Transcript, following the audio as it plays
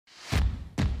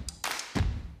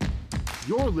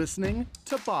You're listening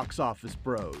to Box Office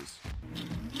Bros.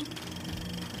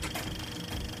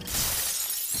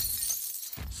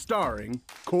 Starring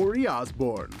Corey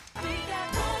Osborne.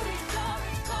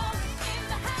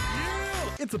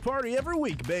 It's a party every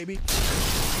week, baby.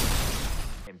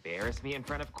 Embarrass me in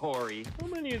front of Corey. How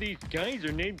many of these guys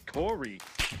are named Corey?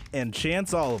 And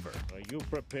Chance Oliver. Are you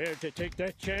prepared to take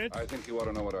that chance? I think you ought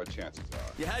to know what our chances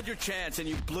are. You had your chance and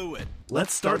you blew it.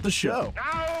 Let's start the show.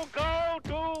 Now go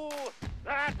do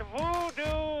that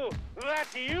voodoo that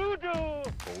you do.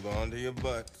 Hold on to your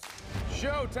butts.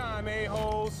 Showtime,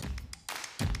 a-holes.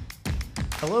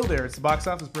 Hello there, it's the Box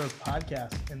Office Bros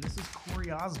podcast, and this is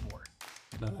Corey Osborne.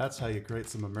 Now that's how you create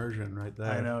some immersion right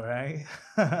there. I know,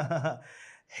 right?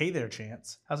 Hey there,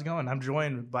 Chance. How's it going? I'm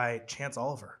joined by Chance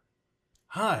Oliver.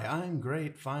 Hi, I'm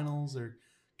great. Finals are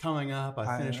coming up.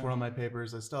 I finished one of my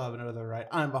papers. I still have another to write.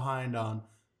 I'm behind on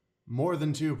more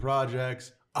than 2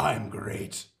 projects. I'm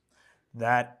great.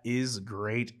 That is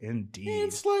great indeed.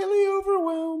 And slightly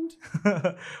overwhelmed.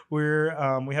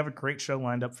 We have a great show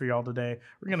lined up for y'all today.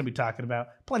 We're going to be talking about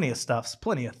plenty of stuffs,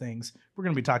 plenty of things. We're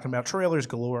going to be talking about trailers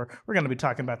galore. We're going to be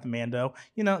talking about the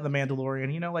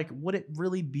Mandalorian. Like, would it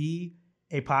really be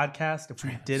a podcast if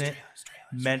we didn't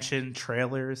mention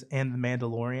trailers and the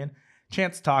Mandalorian?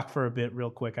 Chance, talk for a bit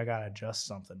real quick. I got to adjust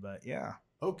something, but yeah.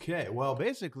 Okay, well,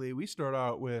 basically, we start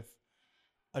out with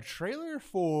a trailer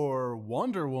for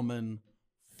Wonder Woman.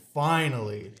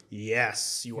 Finally.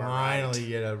 Yes, you are Finally right.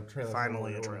 get a trailer.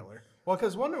 Finally a trailer. Well,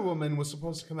 because Wonder Woman was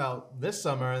supposed to come out this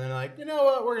summer, and they're like, you know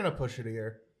what, we're going to push it a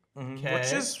year. Okay.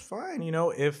 Which is fine.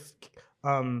 If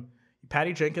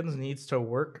Patty Jenkins needs to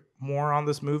work more on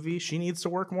this movie, she needs to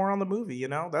work more on the movie.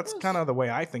 That's kind of the way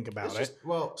I think about it.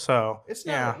 Well, so it's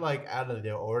not like out of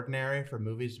the ordinary for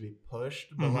movies to be pushed,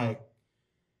 but like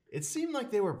it seemed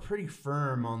like they were pretty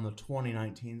firm on the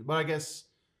 2019. But I guess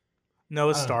no,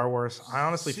 it's Star Wars. I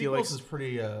honestly feel like is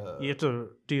pretty. You have to,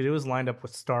 dude. It was lined up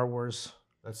with Star Wars.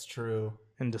 That's true.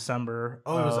 In December.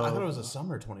 Oh, I thought it was a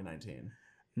summer 2019.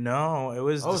 No, it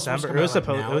was December. It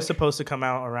was supposed to come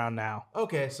out around now.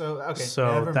 Okay, so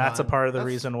that's a part of the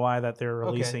reason why that they're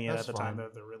releasing it at the time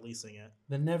that they're releasing it.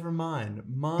 Then never mind.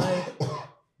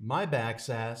 My back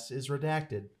sass is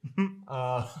redacted.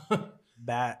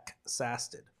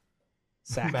 Backsacked.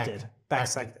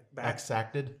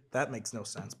 That makes no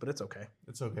sense, but it's okay.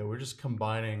 It's okay. We're just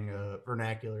combining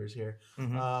vernaculars here.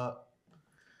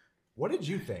 What did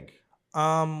you think?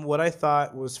 What I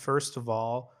thought was, first of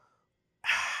all,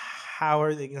 how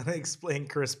are they going to explain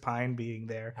Chris Pine being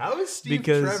there? How is Steve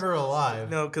Trevor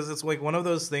alive? No, because it's like one of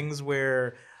those things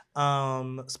where,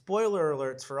 spoiler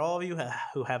alerts for all of you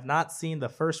who have not seen the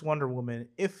first Wonder Woman.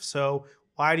 If so,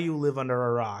 why do you live under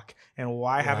a rock? And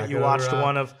why haven't you watched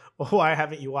one of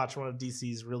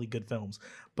DC's really good films?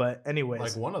 But anyways,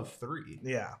 like one of 3.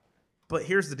 Yeah, but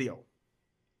here's the deal.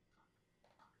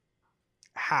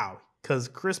 How? Because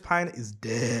Chris Pine is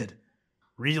dead.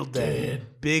 Real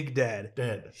dead. Big dead.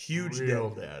 Dead. Huge Real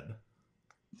dead.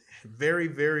 Very,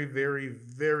 very, very,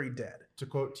 very dead. To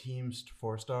quote Team's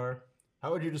 4-star,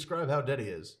 how would you describe how dead he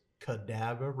is?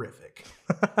 Cadaverific.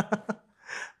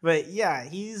 But yeah,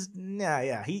 he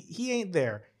ain't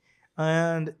there.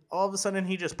 And all of a sudden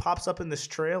he just pops up in this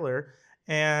trailer,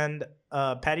 and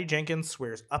Patty Jenkins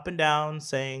swears up and down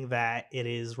saying that it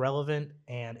is relevant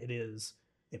and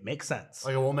it makes sense.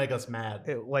 Like, it won't make us mad.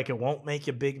 It won't make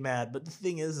you big mad. But the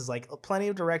thing is like plenty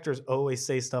of directors always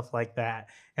say stuff like that,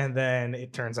 and then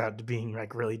it turns out to being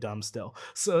like really dumb still.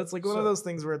 So it's like one of those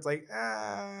things where it's like,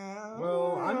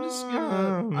 well, I'm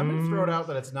gonna throw it out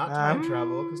that it's not time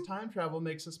travel, because time travel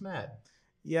makes us mad.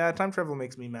 Yeah, time travel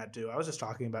makes me mad too. I was just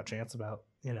talking about Chance about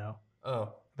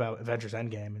about Avengers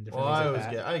Endgame and different things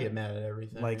like that. I get mad at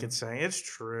everything. Like, it's saying it's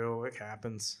true, it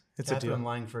happens. It's Catherine a deal.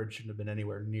 Langford shouldn't have been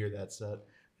anywhere near that set.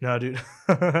 No, dude.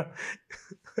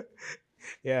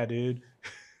 Yeah, dude.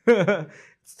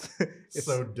 It's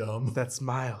so dumb. That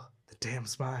smile. The damn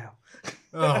smile.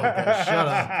 Oh, okay. Shut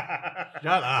up.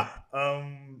 Shut up.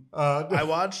 I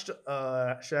watched,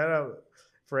 shout out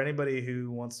for anybody who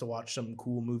wants to watch some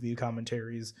cool movie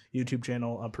commentaries, YouTube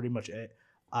channel on pretty much it.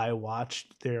 I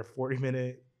watched their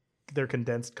 40-minute, their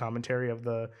condensed commentary of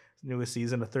the newest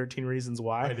season of 13 Reasons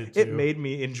Why. I did too. It made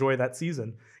me enjoy that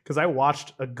season because I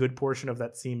watched a good portion of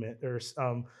that season,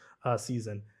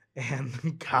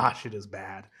 and gosh, it is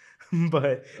bad.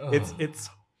 But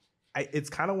it's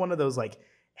kind of one of those like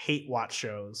hate watch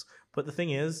shows. But the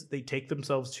thing is, they take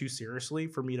themselves too seriously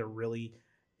for me to really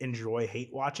enjoy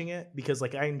hate watching it, because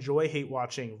like I enjoy hate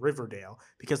watching Riverdale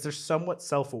because they're somewhat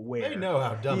self-aware. They know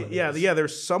how dumb it is. Yeah, they're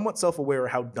somewhat self-aware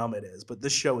of how dumb it is, but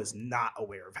this show is not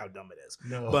aware of how dumb it is.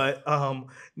 No. But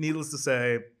needless to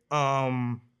say,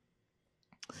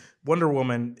 Wonder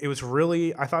Woman,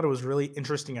 I thought it was really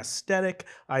interesting aesthetic.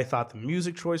 I thought the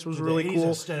music choice was really the 80s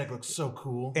cool. aesthetic looks so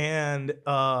cool. And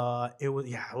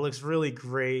it looks really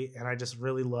great. And I just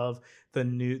really love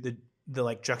the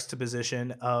like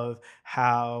juxtaposition of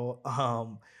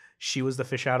how she was the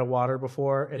fish out of water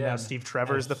before, and now Steve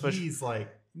Trevor's the fish. He's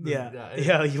like,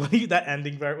 that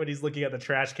ending part when he's looking at the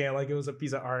trash can like it was a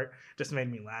piece of art just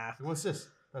made me laugh. What's this?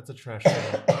 That's a trash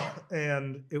can.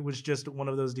 And it was just one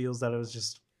of those deals that it was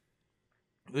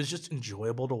just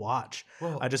enjoyable to watch.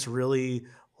 Well, I just really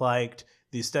liked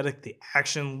the aesthetic. The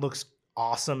action looks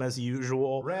awesome as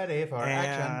usual. Ready for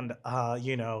action.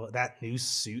 And that new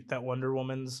suit that Wonder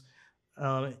Woman's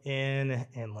in,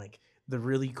 and like the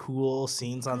really cool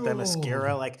scenes on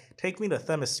Themyscira. Like, take me to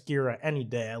Themyscira any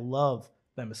day. I love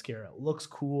Themyscira. It looks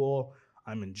cool.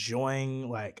 I'm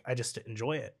enjoying, I just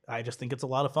enjoy it. I just think it's a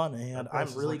lot of fun, and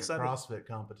I'm really excited. CrossFit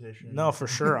competition. No, for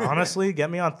sure. Honestly, get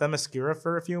me on Themyscira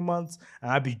for a few months,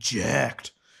 and I'd be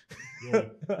jacked. Yeah,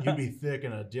 you'd be thick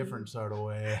in a different sort of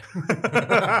way.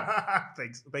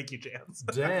 Thank you, Chance.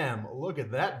 Damn, look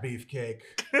at that beefcake.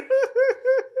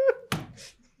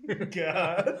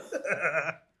 God.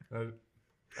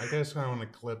 I guess I want a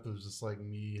clip of just like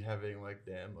me having like,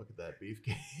 damn, look at that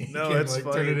beefcake. No, it's like,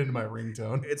 funny. Turn it into my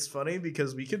ringtone. It's funny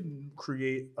because we could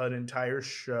create an entire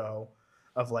show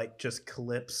of like just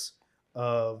clips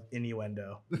of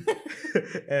innuendo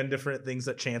and different things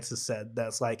that Chance has said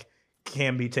that's like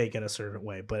can be taken a certain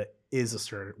way, but it is a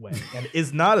certain way, and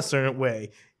is not a certain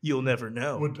way. You'll never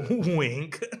know.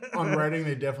 Wink. On writing,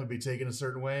 they'd definitely be taken a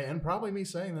certain way, and probably me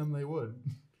saying them, they would.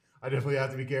 I definitely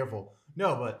have to be careful.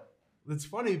 No, but it's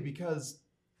funny because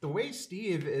the way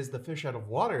Steve is the fish out of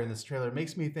water in this trailer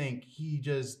makes me think he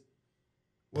just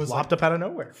was plopped up out of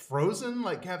nowhere, frozen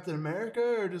like Captain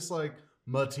America, or just like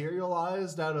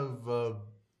materialized out of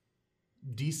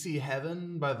DC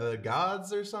heaven by the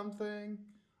gods or something.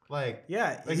 Like,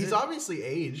 yeah, he's obviously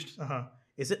aged.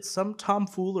 Is it some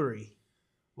tomfoolery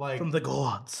like from the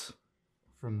gods,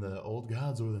 from the old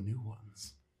gods or the new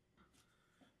ones?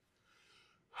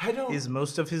 I don't. Is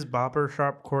most of his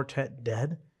barbershop quartet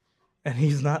dead, and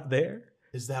he's not there?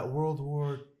 Is that World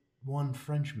War I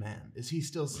French man? Is he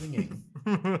still singing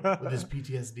with his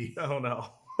PTSD? Oh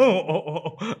no!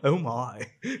 Oh my!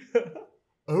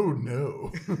 Oh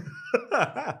no!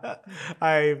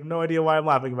 I have no idea why I'm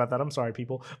laughing about that. I'm sorry,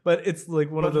 people, but it's like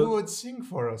one of the. Who would sing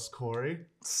for us, Corey?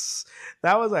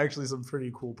 That was actually some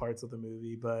pretty cool parts of the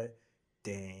movie, but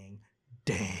dang.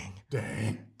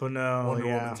 But no, Wonder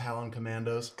Woman Talon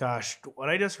Commandos. Gosh, what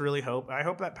I just really hope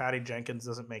that Patty Jenkins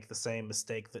doesn't make the same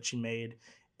mistake that she made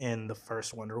in the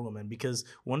first Wonder Woman, because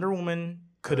Wonder Woman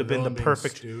could have been a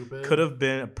perfect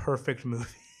movie.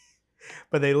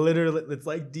 But they literally, it's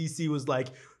like DC was like,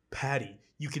 Patty,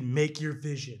 you can make your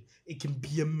vision. It can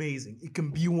be amazing. It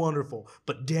can be wonderful.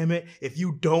 But damn it, if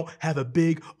you don't have a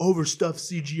big overstuffed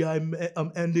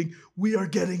CGI ending, we are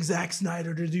getting Zack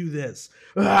Snyder to do this.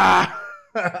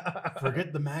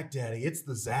 Forget the Mac Daddy. It's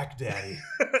the Zack Daddy.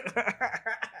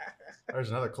 There's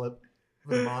another clip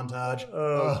for the montage.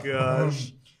 Oh,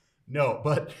 gosh. No,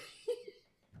 but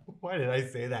why did I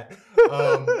say that?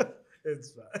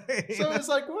 It's fine. So it's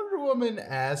like Wonder Woman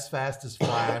as fast as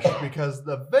Flash, because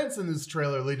the events in this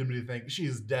trailer lead me to think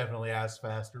she's definitely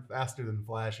faster than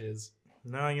Flash is.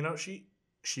 No,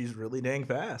 she's really dang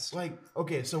fast. Like,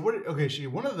 okay, so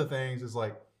one of the things is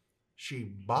like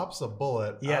she bops a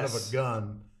bullet out of a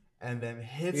gun and then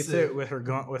hits it with her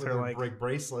gun with her like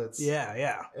bracelets.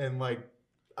 Yeah. And like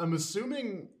I'm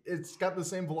assuming it's got the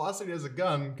same velocity as a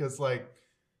gun, because like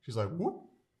she's like whoop,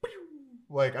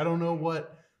 like I don't know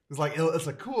what. It's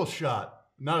a cool shot.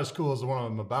 Not as cool as the one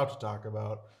I'm about to talk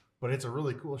about, but it's a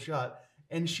really cool shot.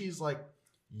 And she's like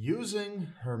using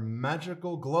her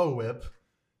magical glow whip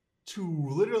to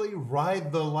literally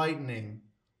ride the lightning.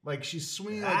 Like she's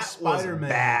swinging like Spider-Man.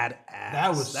 Badass.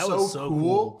 That was so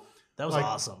cool. That was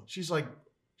awesome. She's like,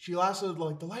 she lassoed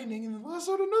like the lightning and then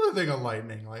lassoed another thing of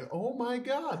lightning. Like, oh my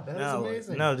God, that is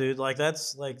amazing. No, dude, like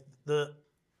that's like the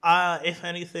if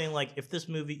anything, like if this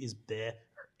movie is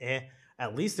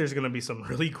at least there's going to be some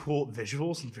really cool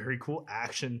visuals and very cool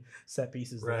action set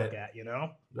pieces to look at, you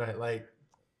know? Right. Like,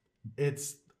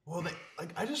 it's, well,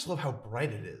 I just love how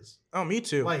bright it is. Oh, me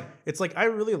too. Like, it's like, I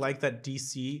really like that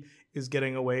DC is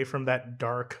getting away from that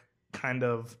dark kind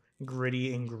of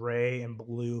gritty and gray and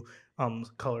blue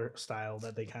color style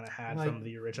that they kind of had from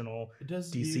the original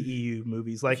DCEU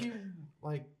movies. Like,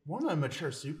 want a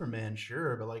mature Superman,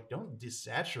 sure, but like, don't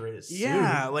desaturate his suit.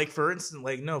 Yeah. Like, for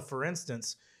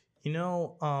instance, you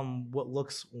know, what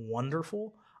looks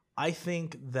wonderful? I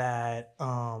think that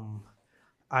all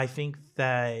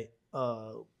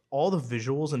the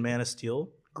visuals in Man of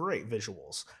Steel great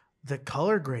visuals. The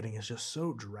color grading is just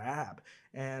so drab.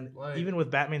 And Like- even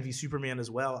with Batman v Superman as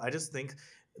well, I just think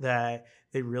that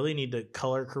they really need to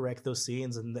color correct those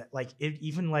scenes, and that like it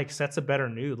even like sets a better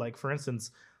mood. Like for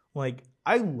instance, like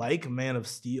I like Man of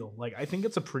Steel. Like I think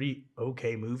it's a pretty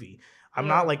okay movie. I'm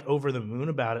not like over the moon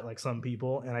about it like some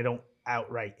people, and I don't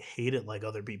outright hate it like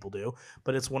other people do,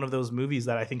 but it's one of those movies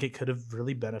that I think it could have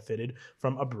really benefited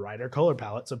from a brighter color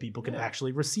palette so people can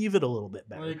actually receive it a little bit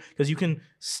better, because you can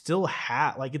still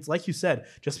have, like, it's like you said,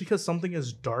 just because something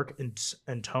is dark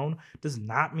in tone does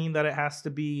not mean that it has to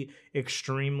be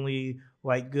extremely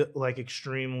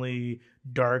extremely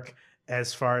dark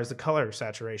as far as the color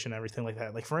saturation, everything like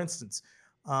that. Like for instance,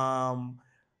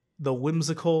 the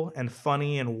whimsical and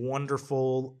funny and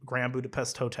wonderful Grand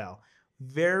Budapest Hotel.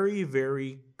 Very,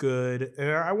 very good. And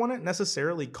I wouldn't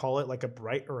necessarily call it like a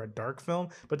bright or a dark film,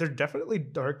 but there's definitely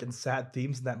dark and sad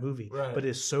themes in that movie. Right. But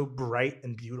it's so bright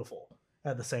and beautiful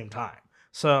at the same time.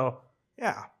 So,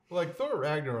 yeah. Like Thor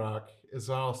Ragnarok is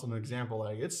also an example.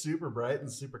 Like it's super bright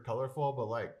and super colorful, but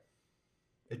like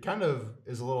it kind of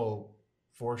is a little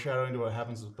foreshadowing to what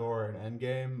happens with Thor in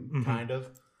Endgame, kind of.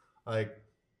 Like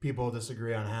people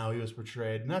disagree on how he was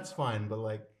portrayed, and that's fine, but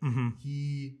like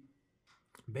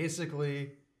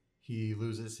he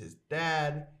loses his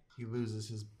dad, he loses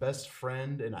his best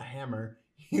friend in a hammer.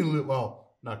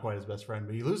 Well, not quite his best friend,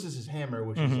 but he loses his hammer,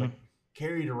 which is like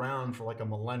carried around for like a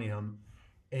millennium,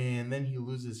 and then he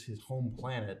loses his home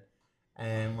planet,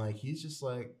 and like he's just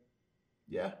like,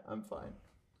 yeah, I'm fine.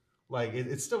 Like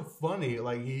it's still funny.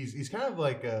 Like he's kind of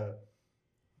like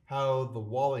how the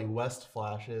Wally West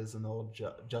Flash is in the old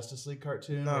Justice League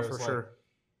cartoon. No, where for it's sure. Like,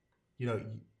 you know,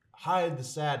 hide the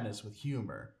sadness with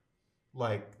humor,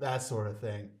 like that sort of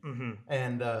thing.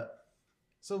 And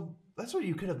so that's what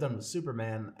you could have done with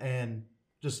Superman, and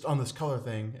just on this color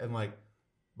thing. And like,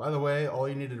 by the way, all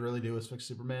you needed to really do was fix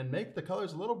Superman, make the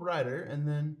colors a little brighter, and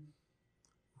then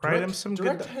Write him some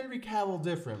direct good. Henry Cavill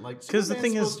different. Like, Because Superman's the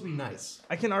thing supposed is, to be nice.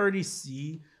 I can already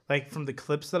see, like from the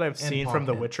clips that I've seen from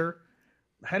The Hawkman. Witcher,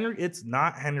 it's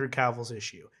not Henry Cavill's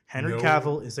issue. Henry No.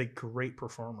 Cavill is a great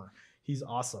performer. He's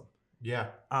awesome. Yeah.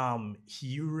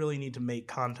 You really need to make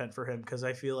content for him, because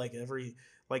I feel like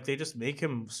they just make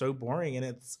him so boring, and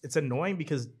it's annoying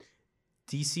because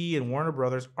DC and Warner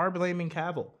Brothers are blaming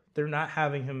Cavill. They're not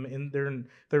having him in.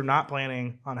 They're not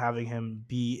planning on having him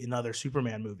be in other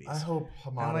Superman movies. I hope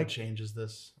Hamada like- changes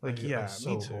this. Like, I yeah, so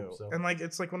me hope too. so. And like,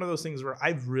 it's like one of those things where I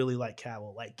really like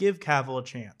Cavill. Like, give Cavill a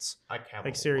chance. I Cavill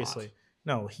Like a seriously,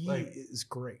 lot. no, he Like- is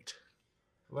great.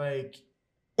 Like,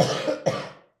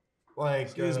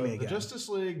 Excuse me the again. Justice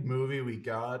League movie we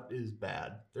got is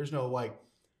bad. There's no like,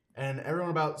 and everyone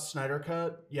about Snyder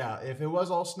Cut. Yeah, if it was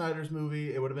all Snyder's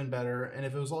movie, it would have been better. And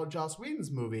if it was all Joss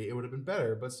Whedon's movie, it would have been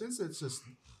better. But since it's this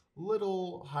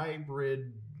little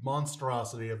hybrid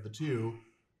monstrosity of the two,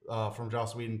 from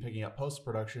Joss Whedon picking up post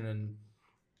production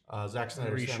and Zack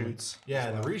Snyder's family- Reshoots. yeah,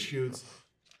 and the reshoots.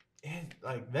 And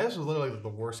like this was literally the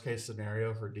worst case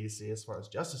scenario for DC as far as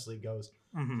Justice League goes.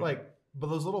 Like, but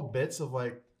those little bits of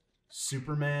like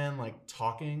Superman like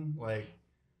talking, like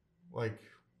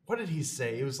what did he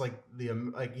say? It was like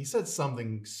like he said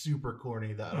something super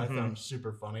corny that I found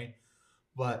super funny.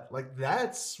 But like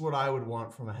that's what I would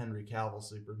want from a Henry Cavill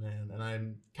Superman, and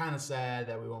I'm kind of sad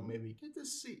that we won't maybe get to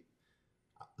see.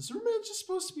 Superman's just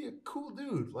supposed to be a cool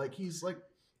dude. Like he's like,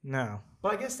 No,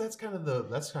 but I guess that's kind of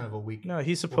a weak. no,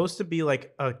 he's supposed to be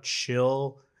like a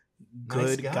chill, Nice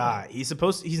good guy. guy. He's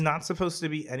not supposed to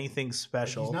be anything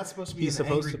special. He's not supposed to be He's an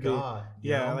supposed angry to be- god.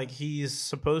 you Yeah, know? like he's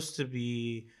supposed to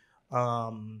be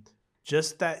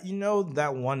just that,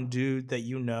 that one dude that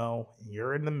you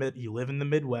live in the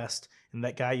Midwest, and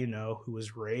that guy who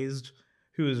was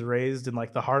raised in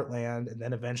like the heartland and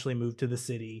then eventually moved to the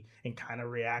city and kind of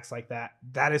reacts like that.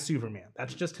 That is Superman.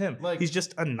 That's just him. Like- he's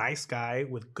just a nice guy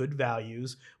with good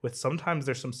values, with sometimes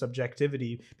there's some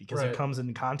subjectivity because he Right. comes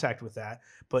in contact with that,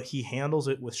 but he handles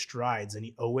it with strides, and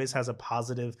he always has a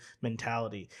positive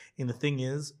mentality. And the thing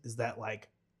is that like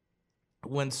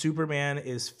when Superman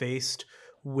is faced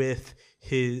with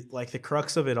his, like, the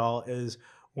crux of it all is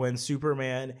when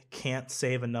Superman can't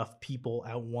save enough people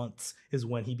at once is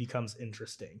when he becomes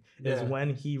interesting. Is Yeah.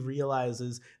 when he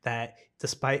realizes that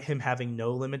despite him having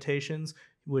no limitations,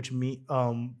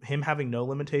 him having no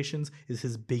limitations is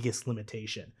his biggest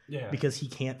limitation. Yeah. Because he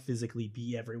can't physically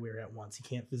be everywhere at once. He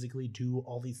can't physically do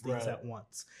all these things Right. at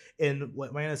once. And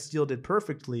what Man of Steel did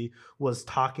perfectly was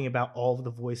talking about all of the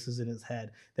voices in his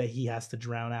head that he has to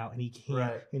drown out, and he can't.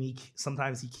 Right. And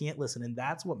sometimes he can't listen, and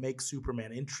that's what makes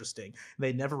Superman interesting.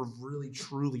 They never really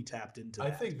truly tapped into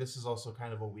I that. think this is also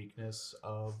kind of a weakness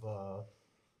of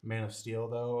Man of Steel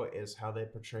though is how they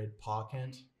portrayed Pa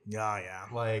Kent. Yeah.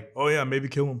 Like, Oh yeah, maybe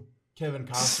kill him. Kevin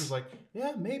Costner's like,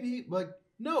 yeah, maybe. Like,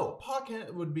 no, Pa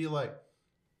Kent would be like,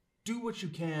 do what you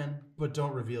can, but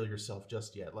don't reveal yourself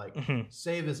just yet. Like,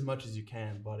 save as much as you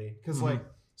can, buddy. Because like,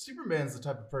 Superman's the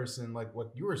type of person, like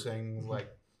what you were saying, like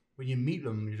when you meet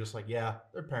them, you're just like, yeah,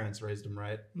 their parents raised them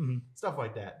right, stuff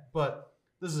like that. But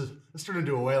this turned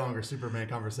into a way longer Superman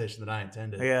conversation than I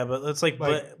intended. Yeah, but it's like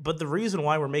but the reason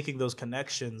why we're making those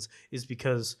connections is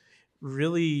because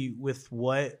really with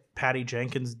what Patty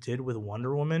Jenkins did with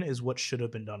Wonder Woman is what should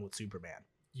have been done with Superman.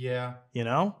 Yeah. You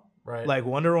know? Right. Like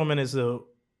Wonder Woman is a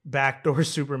backdoor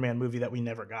Superman movie that we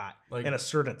never got, like, in a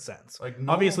certain sense. Like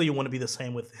obviously you want to be the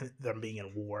same with them being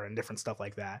in war and different stuff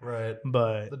like that. Right.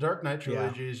 But the Dark Knight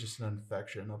trilogy is just an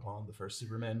infection upon the first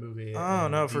Superman movie. Oh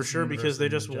no, for sure, because they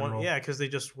just because they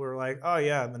just were like, oh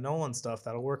yeah, the Nolan stuff,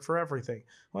 that'll work for everything.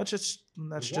 Well, that's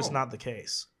just not the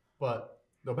case. But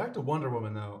go back to Wonder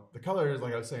Woman though. The colors,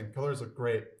 like I was saying, colors look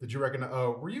great. Did you recognize?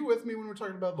 Oh, were you with me when we were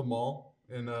talking about the mall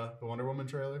in the Wonder Woman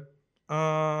trailer?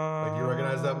 Like you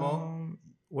recognize that mall?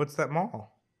 What's that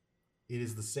mall? It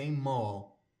is the same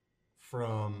mall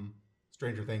from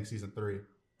Stranger Things season 3.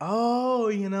 Oh,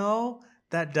 you know,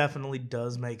 that definitely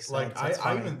does make sense. Like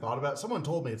I even thought about. Someone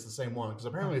told me it's the same one because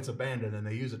apparently it's abandoned and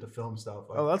they use it to film stuff.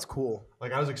 Like, oh, that's cool.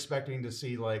 Like I was expecting to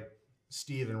see like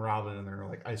Steve and Robin in their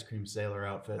like ice cream sailor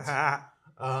outfits.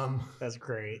 That's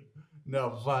great.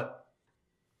 No, but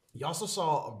you also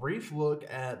saw a brief look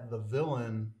at the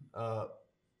villain, the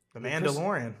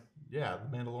Mandalorian. Yeah,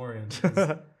 the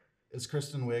Mandalorian. Is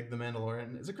Kristen Wiig the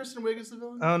Mandalorian? Is it Kristen Wiig as the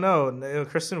villain? Oh, no.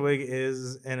 Kristen Wiig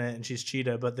is in it, and she's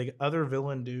Cheetah. But the other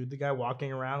villain dude, the guy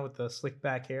walking around with the slick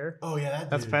back hair. Oh, yeah,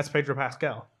 that's Pedro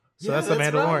Pascal. So that's the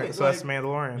Mandalorian. Right. So that's the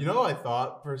Mandalorian. You know what I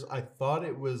thought? I thought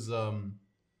it was Nathan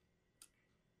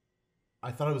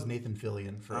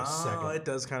Fillion for a second. Oh, it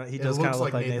does kind of. He does kind of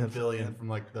look like Nathan Fillion from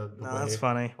like the no, that's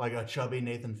funny. Like a chubby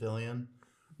Nathan Fillion.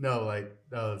 No,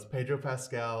 it's Pedro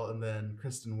Pascal and then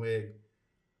Kristen Wiig.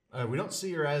 We don't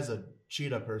see her as a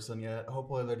cheetah person yet.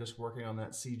 Hopefully, they're just working on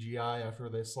that CGI after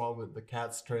they saw what the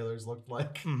Cats trailers looked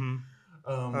like.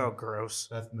 Oh, gross!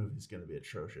 That movie's gonna be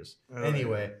atrocious.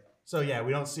 Anyway, so yeah,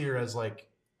 we don't see her as like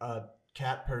a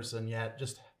cat person yet.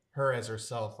 Just her as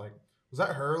herself. Like, was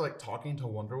that her like talking to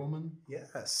Wonder Woman?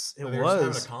 Yes, it was. They were just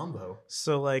having a combo.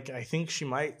 So like, I think she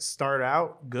might start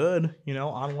out good,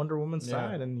 on Wonder Woman's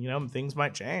side, and things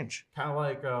might change. Kind of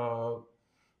like.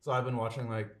 So I've been watching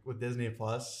like with Disney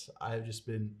Plus. I've just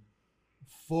been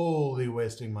fully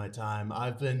wasting my time.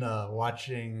 I've been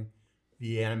watching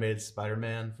the animated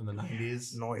Spider-Man from the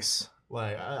 90s. Nice.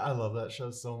 Like I love that show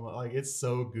so much. Like it's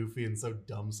so goofy and so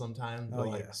dumb sometimes. Oh, but,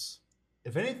 like, yes.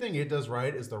 If anything it does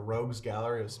right is the Rogues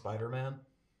Gallery of Spider-Man.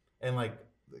 And like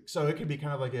so it could be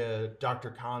kind of like a Dr.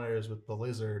 Connors with the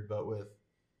lizard, but with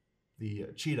the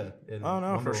cheetah. Oh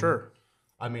no, for sure.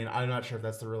 I mean, I'm not sure if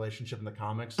that's the relationship in the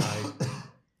comics. I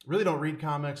really don't read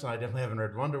comics, and I definitely haven't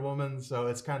read Wonder Woman, so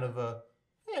it's kind of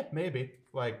maybe.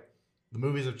 Like, the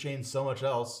movies have changed so much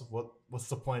else. What's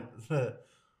the point?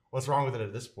 What's wrong with it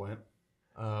at this point?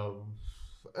 A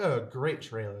great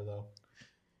trailer, though.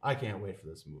 I can't wait for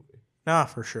this movie. Nah,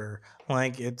 for sure.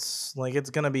 It's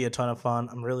gonna be a ton of fun.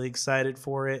 I'm really excited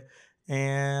for it.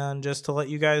 And just to let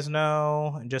you guys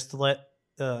know, and just to let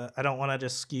I don't want to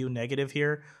just skew negative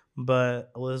here,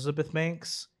 but Elizabeth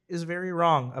Banks is very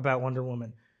wrong about Wonder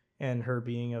Woman and her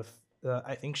being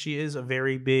I think she is a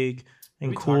very big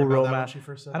and cool role model.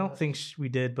 I don't think we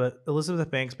did, but Elizabeth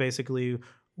Banks basically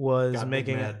was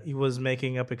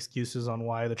making up excuses on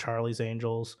why the Charlie's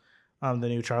Angels, the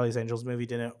new Charlie's Angels movie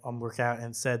didn't work out,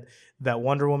 and said that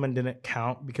Wonder Woman didn't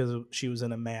count because she was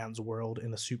in a man's world,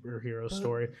 in a superhero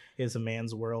story is a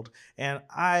man's world. And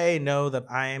I know that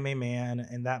I am a man,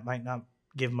 and that might not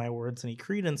give my words any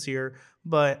credence here,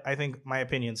 but I think my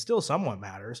opinion still somewhat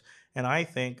matters, and I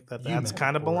think that that's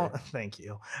kind of baloney. Thank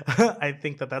you. I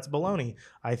think that that's baloney.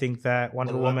 I think that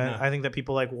I think that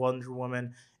people like Wonder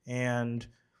Woman and,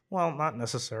 well, not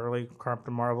necessarily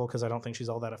Captain Marvel, because I don't think she's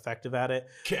all that effective at it.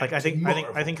 I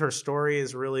think her story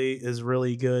is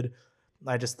really good.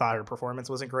 I just thought her performance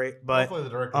wasn't great, but hopefully the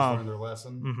directors learned their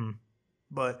lesson. Mm-hmm.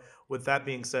 But with that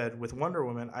being said, with Wonder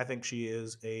Woman, I think she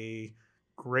is a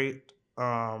great.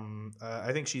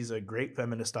 I think she's a great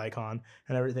feminist icon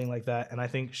and everything like that, and I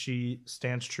think she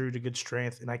stands true to good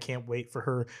strength, and I can't wait for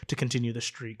her to continue the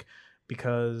streak,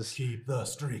 because keep the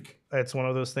streak. It's one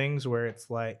of those things where it's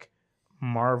like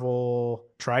Marvel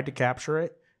tried to capture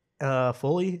it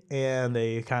fully, and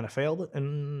they kind of failed,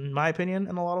 in my opinion,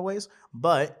 in a lot of ways.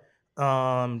 But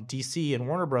DC and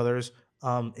Warner Brothers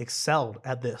excelled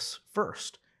at this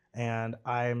first, and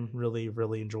I'm really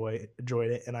enjoyed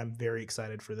it, and I'm very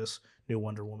excited for this new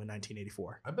Wonder Woman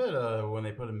 1984. I bet when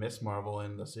they put a Miss Marvel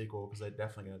in the sequel, because they're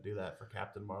definitely going to do that for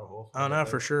Captain Marvel. Oh no,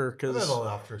 for sure. I bet Because it'll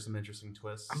offer some interesting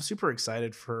twists. I'm super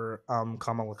excited for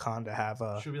Kamala Khan to have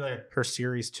Should be like her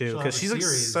series too, she'll have because a she's like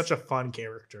series. such a fun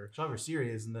character. she'll have her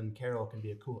series, and then Carol can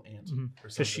be a cool aunt.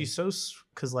 Because she's so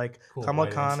because like Cool Kamala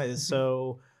white Khan aunt. is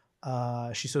so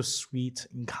she's so sweet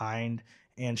and kind,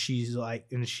 and she's like,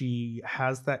 and she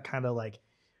has that kind of like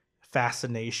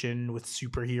fascination with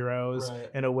superheroes Right.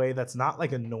 in a way that's not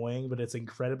like annoying, but it's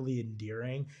incredibly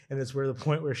endearing, and it's where the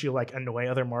point where she'll like annoy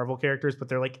other Marvel characters, but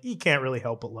they're like, you can't really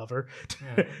help but love her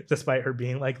Yeah. despite her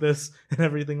being like this and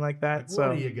everything like that. Like, So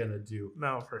what are you gonna do?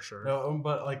 no, for sure. No,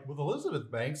 but like with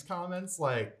Elizabeth Banks' comments,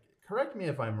 like, correct me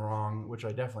if I'm wrong, which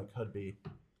I definitely could be.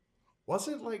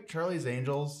 Wasn't like Charlie's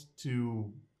Angels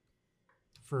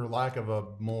for lack of a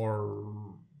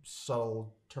more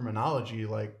subtle terminology,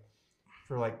 like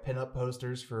for like pinup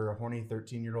posters for horny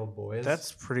 13-year-old boys?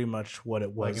 That's pretty much what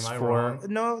it Like, was am I for. wrong?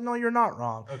 No, you're not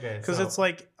wrong. Okay, Because so- it's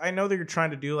like, I know that you're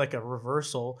trying to do like a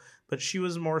reversal, but she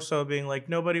was more so being like,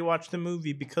 nobody watched the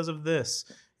movie because of this.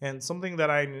 And something that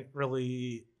I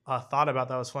really thought about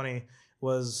that was funny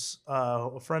was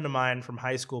a friend of mine from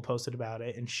high school posted about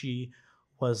it, and she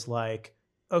was like,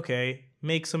 okay,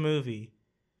 makes a movie,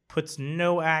 puts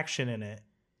no action in it,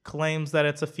 claims that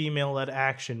it's a female-led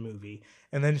action movie,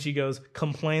 and then she goes,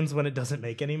 complains when it doesn't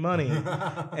make any money.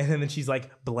 And then she's like,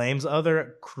 blames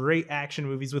other great action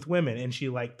movies with women. And she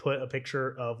like put a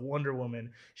picture of Wonder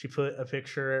Woman. She put a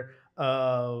picture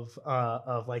of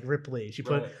like Ripley. She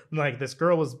put Right. like, this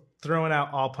girl was throwing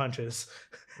out all punches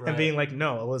Right. and being like,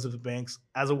 no, Elizabeth Banks,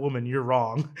 as a woman, you're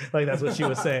wrong. Like, that's what she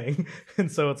was saying. And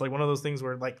so it's like one of those things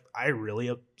where like, I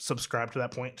really subscribe to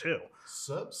that point too.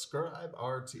 Subscribe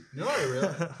RT. No, I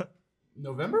really.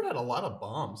 November had a lot of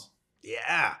bombs.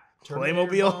 Yeah. Terminator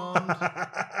Playmobil.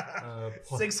 bombed.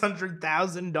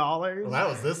 $600,000. Well, that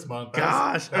was this month.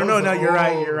 Gosh. That Oh, no, was no, you're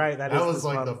right. old- You're right. That is was this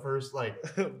like month. the first, like,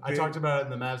 I Big- talked about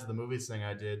it in the Mavs of the Movies thing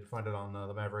I did. Find it on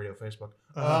the Mav Radio Facebook.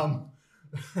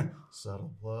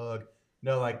 Subtle plug.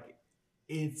 No, like,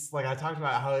 it's like I talked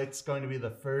about how it's going to be the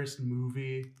first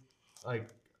movie, like,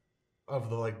 of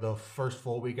the first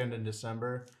full weekend in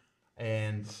December.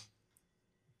 And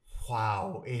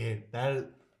wow,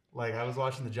 like, I was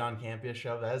watching the John Campea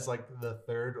show. That is like the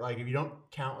third, like, if you don't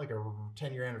count like a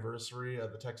 10-year anniversary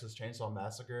of the Texas Chainsaw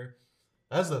Massacre,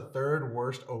 that's the third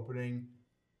worst opening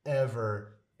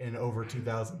ever in over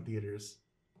 2,000 theaters.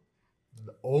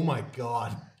 Oh my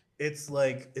God. It's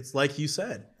like you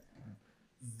said,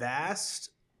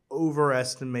 vast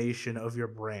overestimation of your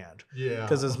brand. Yeah.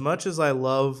 Because as much as I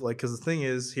love, like, because the thing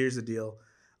is, here's the deal.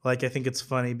 Like, I think it's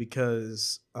funny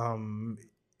because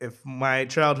if my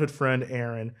childhood friend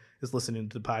Aaron is listening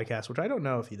to the podcast, which I don't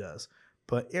know if he does,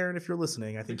 but Aaron, if you're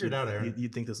listening, I think Figure it out, Aaron.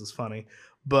 you'd think this is funny.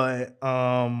 But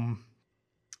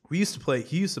he used to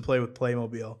play with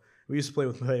Playmobil. We used to play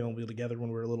with Playmobil together when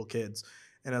we were little kids.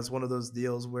 And it's one of those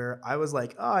deals where I was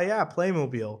like, oh yeah,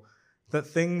 Playmobil. That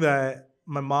thing that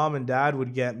my mom and dad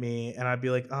would get me, and I'd be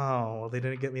like, oh, well, they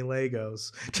didn't get me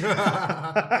Legos.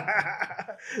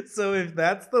 So if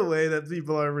that's the way that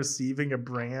people are receiving a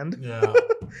brand, Yeah.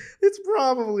 it's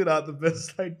probably not the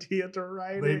best idea to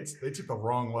write it. They took the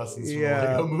wrong lessons from the Yeah,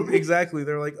 Lego movie. exactly.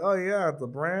 They're like, oh yeah, the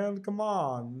brand. Come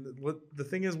on. What the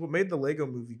thing is, what made the Lego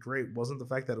movie great wasn't the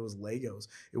fact that it was Legos.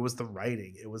 It was the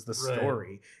writing. It was the Right.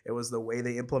 story. It was the way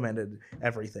they implemented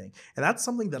everything. And that's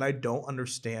something that I don't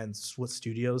understand. What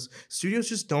studios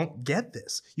just don't get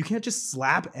this. You can't just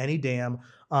slap any damn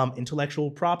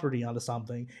intellectual property onto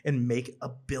something and make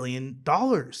 $1 billion.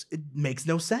 It makes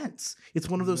no sense. It's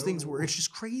one of those things where it's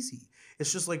just crazy.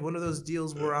 It's just like one of those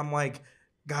deals where I'm like,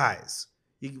 guys,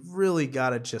 you really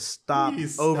gotta just stop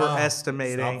Please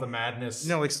overestimating. Stop the madness.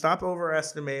 No, like, stop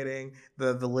overestimating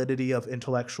the validity of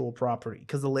intellectual property,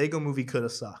 because the Lego movie could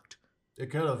have sucked.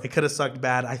 It could have. It could have sucked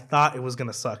bad. I thought it was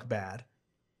gonna suck bad,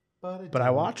 but I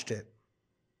watched it.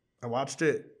 I watched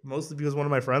it mostly because one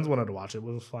of my friends wanted to watch it. It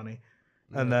was funny.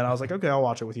 And then I was like, okay, I'll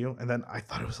watch it with you. And then I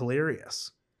thought it was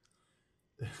hilarious.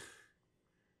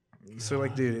 So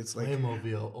like, dude, it's like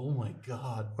Playmobil. Oh my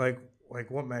God. like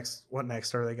what next? What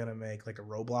next are they gonna make? Like a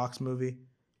Roblox movie?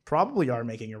 Probably are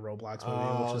making a Roblox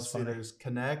movie, which is See, funny. there's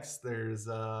Connects, there's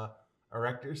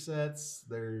Erector sets,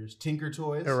 there's Tinker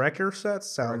Toys. Erector sets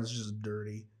sounds just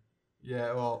dirty.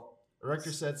 Yeah, well,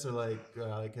 Erector sets are like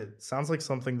a Sounds like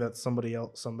something that somebody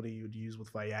would use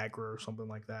with Viagra or something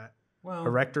like that. well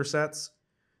Erector sets.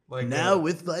 like Now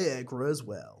with Viagra as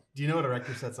well. do you know what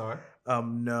Erector sets are?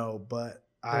 No, but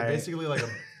They're basically like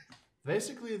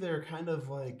basically they're kind of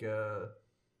like a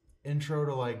intro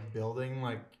to like building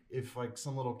like if like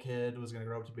some little kid was gonna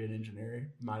grow up to be an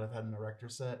engineer, might have had an erector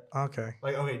set. Okay.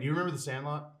 Like, okay, do you remember The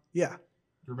Sandlot? Yeah.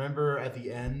 Remember at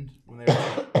the end when they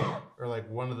were, or like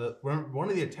one of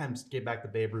the attempts to get back to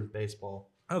Babe Ruth baseball.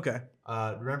 Okay.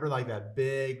 Remember like that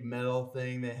big metal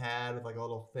thing they had with like a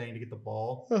little thing to get the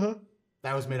ball?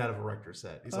 That was made out of a erector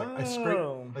set. He's like, I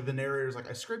scraped, like the narrator's like,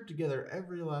 I scraped together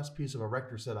every last piece of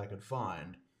erector set I could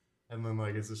find. And then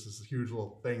like, it's just this huge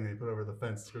little thing they put over the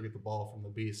fence to go get the ball from the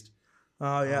beast.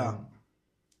 Oh, yeah.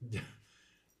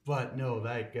 But no,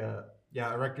 like,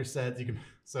 yeah, erector sets, you can,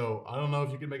 so I don't know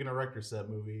if you can make an erector set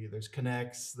movie. There's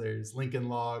Connects, there's Lincoln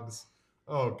Logs.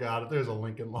 Oh God, if there's a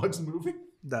Lincoln Logs movie.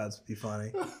 That'd be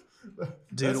funny.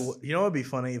 Dude, you know what would be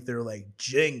funny if they were like,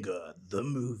 Jenga, the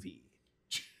movie.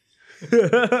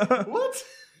 What?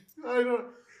 I don't.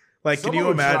 Like, Someone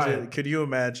would try it. could you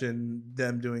imagine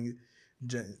them doing,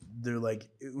 they're like,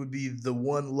 it would be the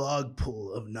one log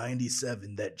pull of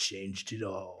 97 that changed it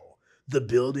all. The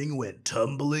building went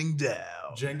tumbling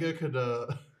down. Jenga could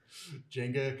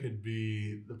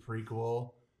be the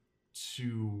prequel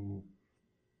to,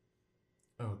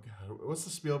 oh God, what's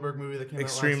the Spielberg movie that came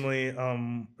Extremely,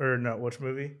 or no, which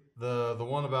movie? The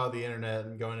one about the internet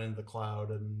and going into the cloud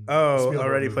and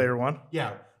Ready Player One?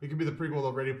 Yeah, it could be the prequel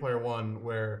of Ready Player One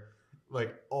where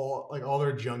like all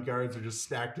their junkyards are just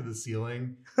stacked to the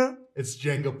ceiling. It's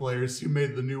Jenga players who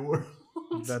made the new world.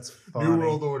 That's funny. New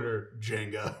World Order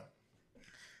Jenga.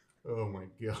 Oh my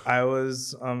God. I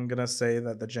was gonna say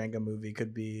that the Jenga movie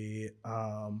could be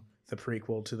the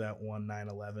prequel to that one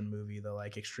 9/11 movie, the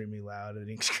like extremely loud and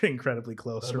incredibly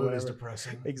close. That or movie's whatever.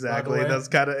 depressing. Exactly. That's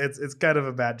kind of it's kind of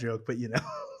a bad joke, but you know,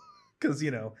 because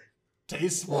you know,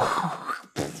 tasteful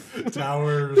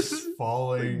towers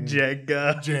falling.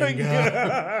 Jenga.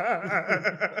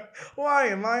 Why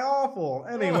am I awful?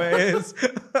 Anyways,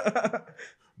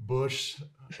 Bush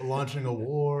launching a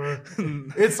war.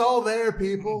 It's all there,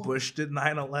 people. Bush did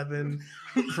 9/11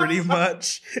 pretty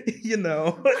much. You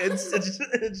know, it's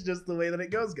just the way that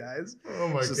it goes, guys. Oh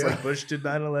my It's just God. like Bush did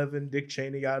 9/11. Dick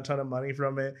Cheney got a ton of money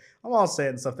from it. I'm all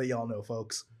saying stuff that y'all know,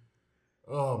 folks.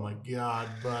 Oh my God.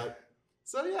 But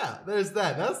so yeah, there's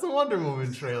that. That's the Wonder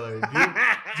Woman trailer.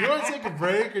 Do you want to take a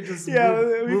break or just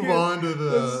move on to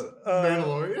the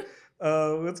Mandalorian?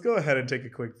 Let's go ahead and take a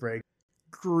quick break.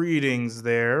 Greetings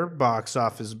there, box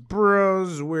office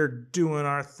bros. We're doing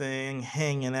our thing,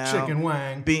 hanging out. Chicken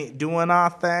wang. Doing our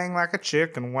thing like a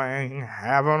chicken wing.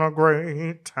 Having a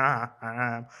great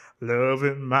time.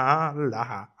 Loving my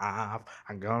life.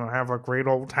 I'm gonna have a great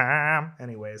old time.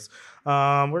 Anyways,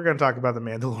 we're gonna talk about The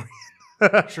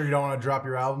Mandalorian. Sure you don't want to drop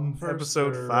your album first?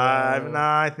 Episode 5.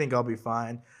 Nah, I think I'll be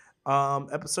fine.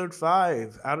 Episode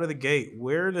 5, out of the gate.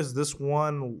 Where does this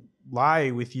one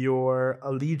lie with your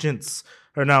allegiance?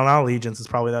 Or no, not allegiance. It's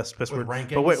probably that's the best word.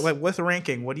 Rankings? But wait, with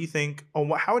ranking, what do you think?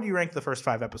 Oh, how would you rank the first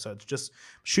 5 episodes? Just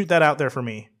shoot that out there for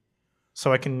me,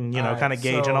 so I can kind of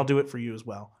gauge, and I'll do it for you as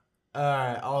well. All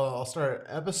right, I'll start.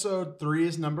 Episode 3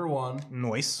 is number 1.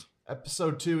 Noise.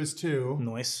 Episode 2 is 2.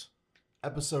 Noise.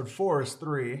 Episode 4 is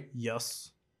 3.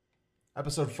 Yes.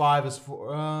 Episode 5 is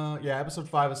 4. Episode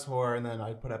 5 is 4, and then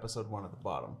I put episode 1 at the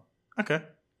bottom. Okay.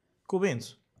 Cool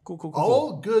beans. Cool.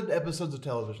 All good episodes of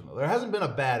television, though. There hasn't been a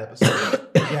bad episode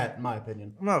yet, in my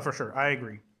opinion. No, for sure. I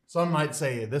agree. Some might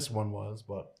say this one was,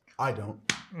 but I don't.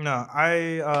 No,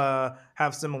 I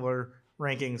have similar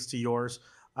rankings to yours.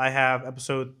 I have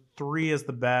episode 3 as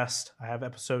the best. I have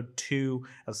episode 2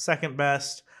 as second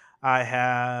best. I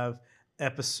have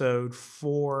episode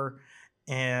 4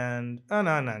 and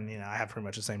I have pretty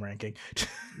much the same ranking.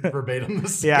 Verbatim the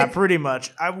same. Yeah, pretty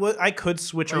much. I could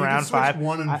switch around switch 5.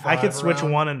 1 and 5 I could switch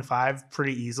around. 1 and 5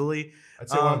 pretty easily. I'd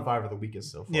say 1 and 5 are the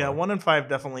weakest so far. Yeah, 1 and 5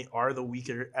 definitely are the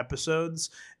weaker episodes.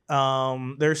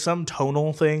 There's some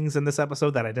tonal things in this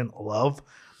episode that I didn't love,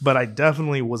 but I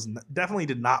definitely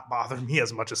did not bother me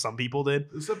as much as some people did.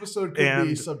 This episode could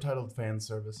be subtitled fan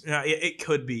service. Yeah, it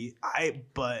could be.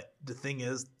 But the thing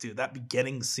is, dude, that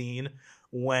beginning scene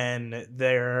when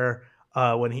they're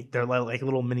like a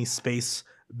little mini space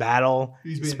battle.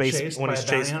 He's being chased by a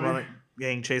bounty hunter?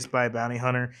 Getting chased by a bounty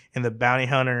hunter, and the bounty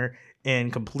hunter,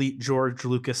 in complete George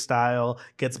Lucas style,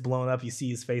 gets blown up. You see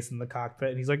his face in the cockpit,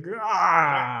 and he's like,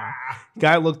 "Ah!"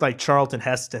 Guy looked like Charlton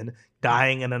Heston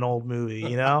dying in an old movie,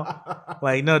 you know?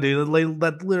 Like, no, dude,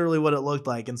 that's literally what it looked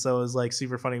like. And so it was like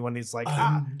super funny when he's like,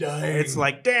 I'm dying. It's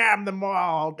like, damn them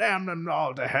all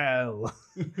to hell.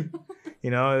 You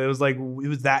know, it was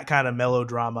that kind of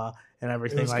melodrama and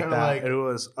everything like that. It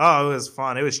was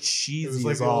fun. It was cheesy. It was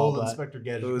like as the all, old but Inspector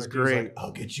Gadget. it was He great. like,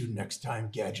 I'll get you next time,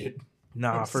 Gadget.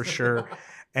 Nah, for sure.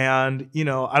 And, you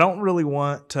know, I don't really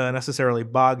want to necessarily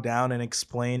bog down and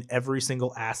explain every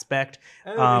single aspect,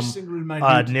 Every single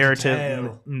minute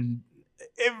narrative, detail.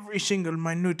 every single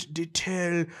minute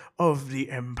detail of the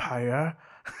Empire.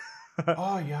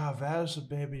 Oh yeah, where's the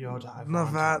baby Yoda? I No,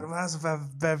 want him. was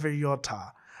Baby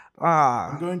Yoda.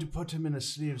 I'm going to put him in a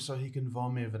sleeve so he can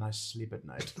warm me when I sleep at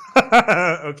night.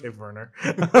 Okay, Werner.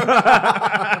 But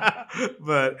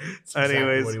That's anyways,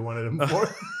 exactly what he wanted him for.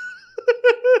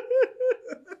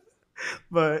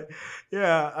 but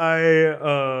yeah,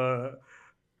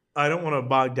 I don't want to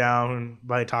bog down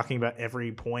by talking about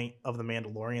every point of the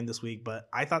Mandalorian this week, but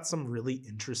I thought some really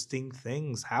interesting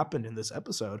things happened in this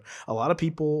episode. A lot of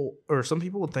people, or some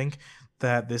people, would think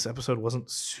that this episode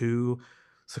wasn't too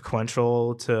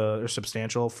sequential or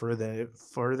substantial for the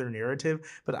further narrative,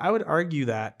 but I would argue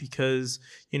that because,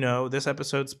 you know, this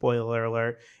episode, spoiler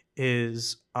alert,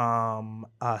 is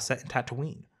set in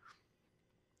Tatooine.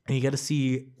 And you get to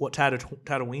see what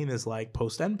Tatooine is like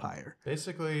post-Empire.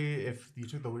 Basically, if you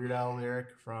took the Weird Al lyric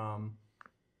from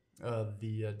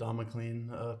the Don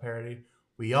McLean parody,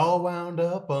 we all wound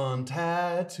up on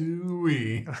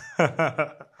Tatooine.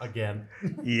 Again.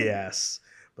 Yes.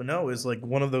 But no, it's like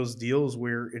one of those deals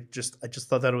where I just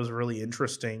thought that it was really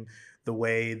interesting the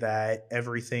way that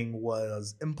everything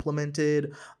was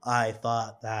implemented. I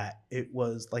thought that it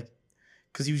was like,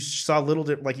 because you saw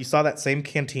you saw that same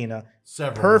cantina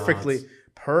perfectly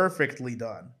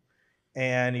done.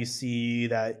 And you see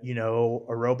that, you know,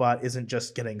 a robot isn't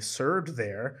just getting served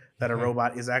there, that a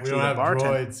robot is actually we don't the have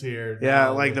bartender. droids here. Yeah,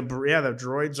 now. like the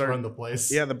droids run the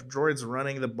place. Yeah, the droids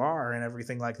running the bar and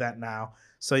everything like that now.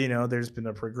 So, you know, there's been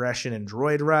a progression in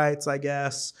droid rights, I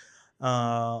guess.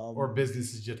 Or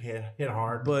businesses just hit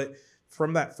hard. But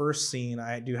from that first scene,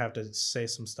 I do have to say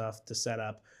some stuff to set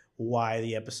up why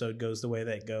the episode goes the way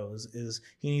that it goes. Is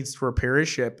he needs to repair his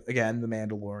ship again? The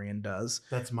Mandalorian does.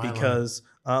 That's my because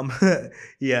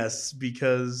yes,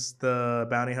 because the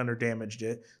bounty hunter damaged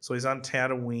it. So he's on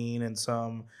Tatooine, and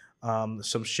some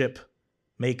ship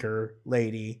maker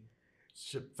lady,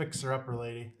 ship fixer upper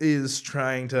lady, is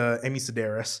trying to Amy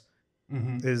Sedaris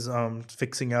is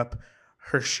fixing up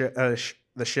her ship,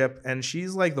 the ship, and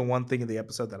she's like the one thing in the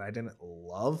episode that I didn't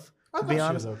love. To be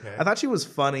honest, okay. I thought she was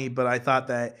funny, but I thought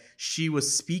that she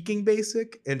was speaking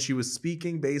basic, and she was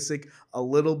speaking basic a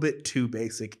little bit too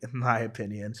basic, in my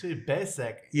opinion. Too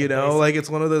basic. You know, like it's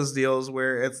one of those deals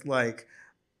where it's like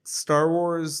Star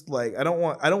Wars. Like I don't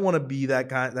want to be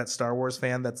that Star Wars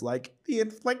fan that's like, the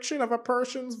inflection of a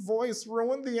person's voice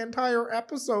ruined the entire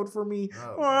episode for me.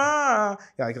 Oh. Ah.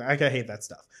 Yeah, I hate that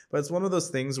stuff. But it's one of those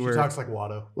things where she talks like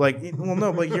Watto. Like, well,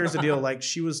 no, but here's the deal. Like,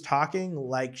 she was talking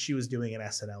like she was doing an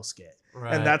SNL skit.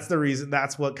 Right. And that's the reason,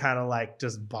 that's what kind of like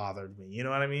just bothered me. You know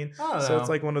what I mean? So it's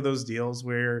like one of those deals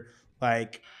where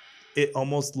like it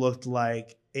almost looked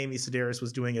like Amy Sedaris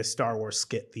was doing a Star Wars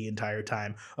skit the entire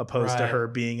time, opposed to her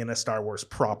being in a Star Wars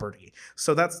property.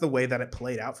 So that's the way that it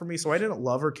played out for me. So I didn't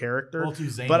love her character,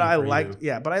 but I liked,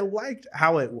 but I liked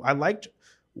I liked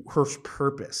her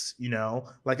purpose, you know,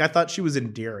 like I thought she was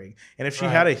endearing. And if she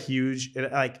had a huge,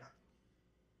 like,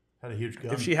 had a huge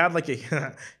gun. If she had like she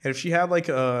had like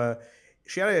a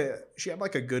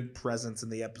good presence in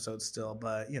the episode still,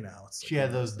 but you know, she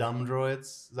had those dumb droids.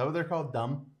 Is that what they're called?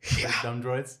 Dumb? Yeah. Those dumb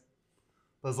droids?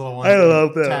 Those little ones. I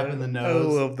love that. Tap in the nose. I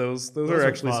love those. Those are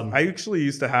actually fun. I actually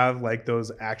used to have like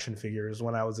those action figures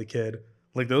when I was a kid.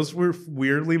 Like those were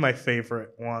weirdly my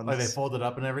favorite ones. Like they folded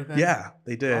up and everything? Yeah,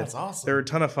 they did. Oh, that's awesome. They were a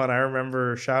ton of fun. I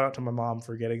remember, shout out to my mom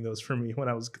for getting those for me when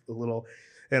I was little.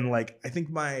 And like, I think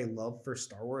my love for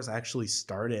Star Wars actually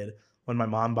started when my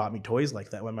mom bought me toys like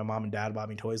that. When my mom and dad bought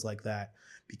me toys like that,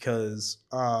 because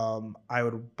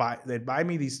they'd buy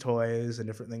me these toys and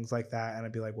different things like that, and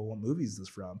I'd be like, well, what movie is this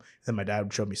from? And then my dad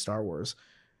would show me Star Wars.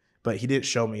 But he didn't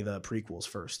show me the prequels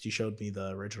first. He showed me the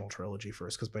original trilogy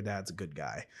first because my dad's a good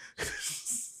guy.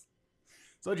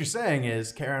 So what you're saying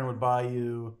is Karen would buy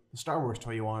you the Star Wars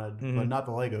toy you wanted, but not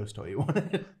the Legos toy you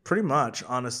wanted. Pretty much,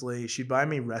 honestly. She'd buy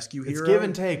me Rescue Heroes. It's give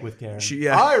and take with Karen.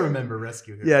 I remember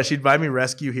Rescue Heroes. Yeah, she'd buy me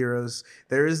Rescue Heroes.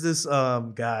 There is this,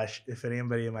 gosh, if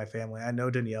anybody in my family, I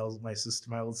know Danielle, my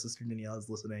old sister Danielle is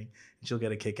listening, and she'll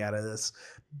get a kick out of this.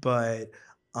 But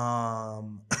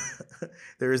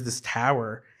there is this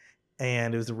tower,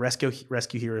 and it was the Rescue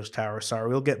Heroes Tower. Sorry,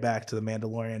 we'll get back to the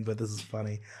Mandalorian, but this is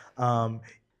funny.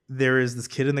 There is this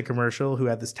kid in the commercial who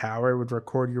had this tower, would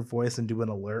record your voice and do an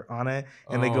alert on it.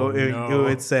 And it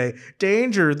would say,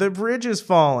 danger, the bridge is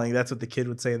falling. That's what the kid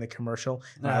would say in the commercial.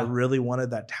 And I really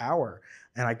wanted that tower.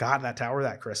 And I got that tower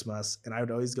that Christmas, and I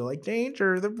would always go like,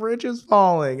 danger, the bridge is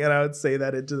falling. And I would say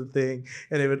that into the thing,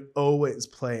 and it would always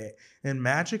play it. And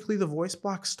magically the voice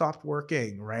box stopped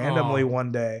working randomly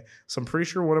one day. So I'm pretty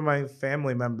sure one of my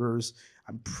family members,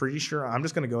 I'm just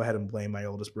going to go ahead and blame my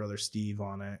oldest brother, Steve,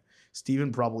 on it.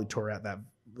 Steven probably tore out that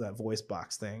voice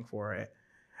box thing for it.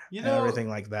 And everything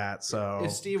like that. So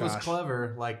if Steve was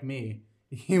clever like me,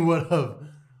 he would have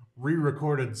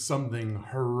re-recorded something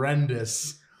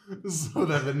horrendous so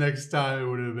that the next time it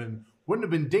wouldn't have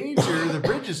been danger, the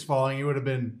bridge is falling. It would have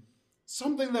been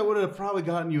something that would have probably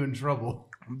gotten you in trouble.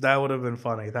 That would have been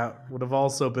funny. That would have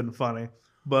also been funny.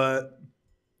 But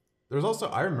there's also,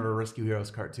 I remember Rescue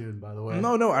Heroes cartoon, by the way.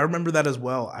 No, I remember that as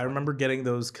well. I remember getting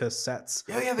those cassettes.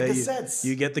 Yeah, the cassettes.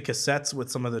 You get the cassettes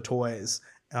with some of the toys.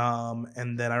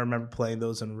 And then I remember playing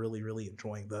those and really, really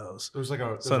enjoying those. There was like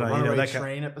a runaway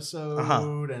train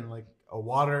episode and like a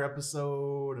water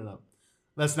episode and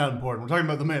that's not important. We're talking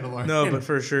about the Mandalorian. No, but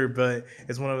for sure. But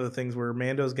it's one of the things where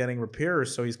Mando's getting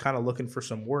repairs, so he's kind of looking for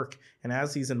some work. And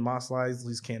as he's in Mos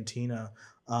Eisley's cantina,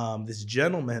 this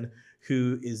gentleman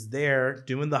who is there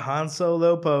doing the Han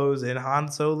Solo pose in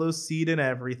Han Solo's seat and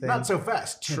everything. Not so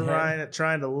fast.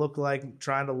 Trying to look like Han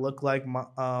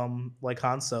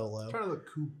Solo. Trying to look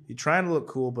cool. You're trying to look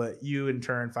cool, but you in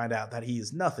turn find out that he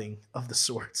is nothing of the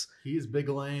sorts. He is big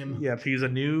lame. Yeah, he's a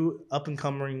new up and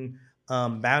coming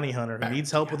bounty hunter who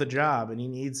needs help with a job, and he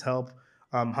needs help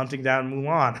hunting down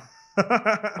Mulan.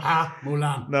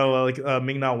 Mulan. No, like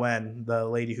Ming-Na Wen, the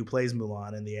lady who plays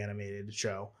Mulan in the animated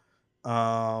show.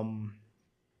 And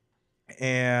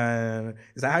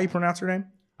is that how you pronounce her name?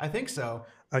 I think so.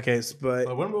 Okay,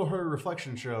 but when will her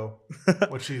reflection show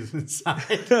what she's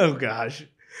inside? Oh gosh.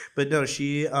 But no,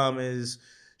 she's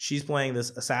playing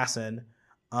this assassin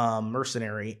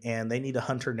mercenary, and they need to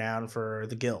hunt her down for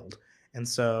the guild. And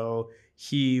so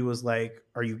he was like,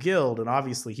 are you guild? And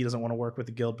obviously he doesn't want to work with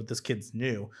the guild, but this kid's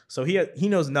new. So he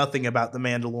knows nothing about the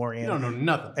Mandalorian. You don't know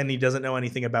nothing. And he doesn't know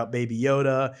anything about Baby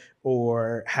Yoda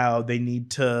or how they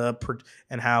need to,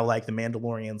 and how like the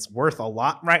Mandalorian's worth a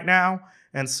lot right now.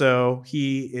 And so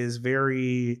he is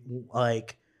very lame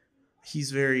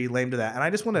to that. And I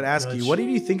just wanted to ask you, what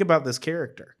did you think about this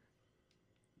character?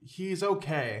 He's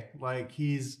okay. Like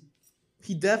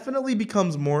he definitely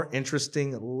becomes more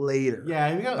interesting later. Yeah,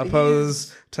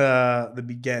 opposed to the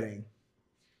beginning.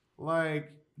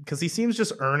 Like, because he seems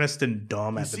just earnest and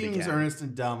dumb at the beginning. He seems earnest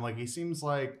and dumb. Like, he seems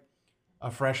like a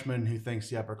freshman who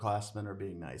thinks the upperclassmen are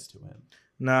being nice to him.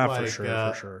 Nah, like,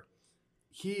 for sure.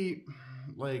 He,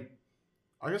 like,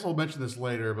 I guess I'll mention this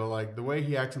later, but like the way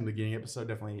he acts in the beginning episode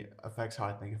definitely affects how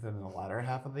I think of him in the latter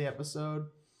half of the episode.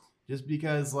 Just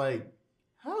because, like,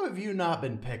 how have you not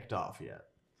been picked off yet?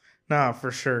 Nah,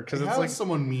 for sure. Because it's like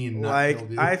someone mean.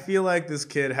 Like, I feel like this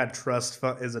kid had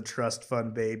is a trust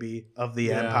fund baby of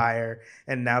the Empire,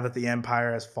 and now that the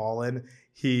Empire has fallen,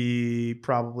 he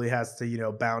probably has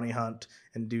to bounty hunt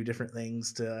and do different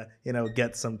things to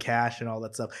get some cash and all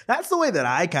that stuff. That's the way that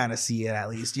I kind of see it, at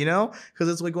least, because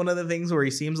it's like one of the things where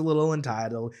he seems a little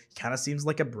entitled. He kind of seems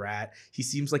like a brat. He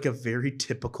seems like a very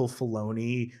typical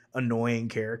Filoni annoying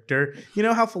character. You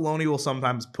know how Filoni will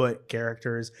sometimes put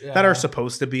characters that are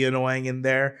supposed to be annoying in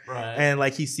there, right? And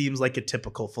like he seems like a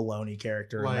typical Filoni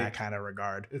character in that kind of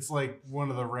regard. It's like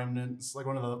one of the remnants, like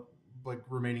one of the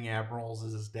remaining admirals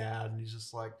is his dad, and he's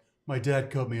just like, my dad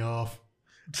cut me off.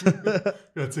 Gotta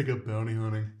take up bounty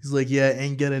hunting. He's like, yeah,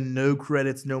 ain't getting no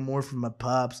credits no more from my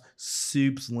pops.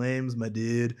 Soup's lame's my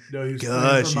dude. No, he was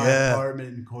paying for my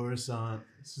apartment in Coruscant.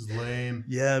 This is lame.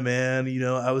 Yeah, man.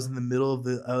 I was in the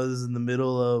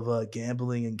middle of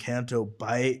gambling in Canto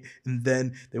Bight, and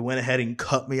then they went ahead and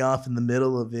cut me off in the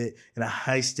middle of it in a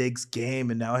high stakes game,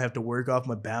 and now I have to work off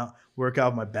my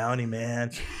bounty,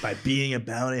 man, by being a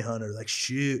bounty hunter. Like,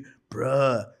 shoot,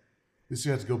 bruh. Guess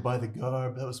you have to go buy the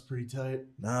garb. That was pretty tight.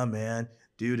 Nah, man,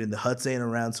 dude, and the Huts ain't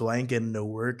around, so I ain't getting no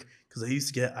work because I used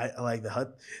to get. I like the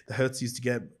Huts used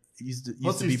to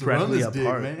be practically a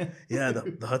part. Man. Yeah,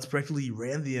 the Huts practically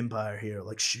ran the Empire here.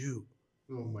 Like, shoot.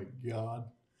 Oh my god.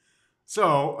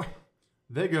 So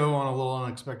they go on a little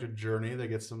unexpected journey. They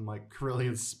get some like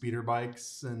Corellian speeder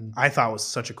bikes, and I thought it was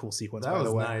such a cool sequence. By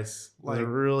the way, nice. It was a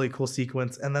really cool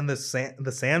sequence. And then the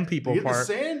sand people part. The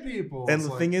sand people. And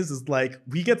the thing is like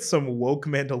we get some woke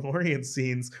Mandalorian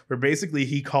scenes where basically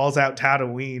he calls out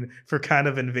Tatooine for kind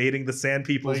of invading the sand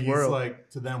people's world.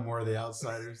 Like, to them, we're the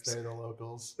outsiders. They're the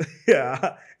locals. Yeah.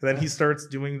 And then he starts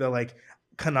doing the like.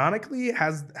 Canonically,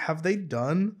 have they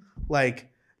done like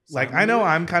I know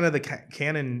I'm kind of the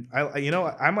canon.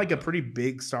 I'm like a pretty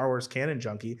big Star Wars canon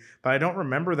junkie, but I don't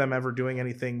remember them ever doing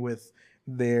anything with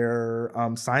their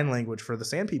sign language for the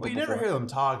sand people. Well, you before. never hear them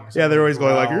talking. Yeah, they're always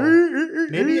going like.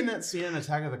 Maybe in that scene in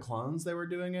Attack of the Clones they were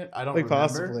doing it. I don't like remember.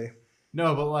 Possibly.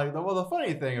 No, but like, the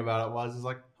funny thing about it was, is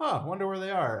like, wonder where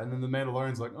they are. And then the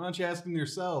Mandalorian's like, why don't you ask him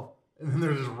yourself? And then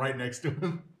they're just right next to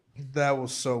him. That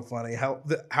was so funny. How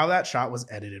that shot was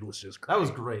edited was just great. That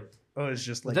was great. It was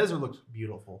just like the desert looked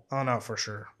beautiful. Oh no, for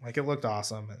sure. Like it looked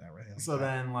awesome and everything. So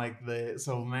then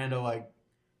Mando like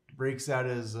breaks out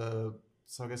his so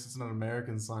I guess it's not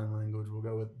American sign language. We'll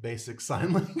go with basic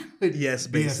sign language. Yes,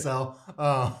 basic.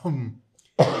 BSL.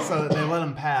 So they let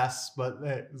him pass, but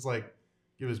it's like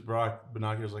give his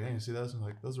binoculars like, hey, you see those? And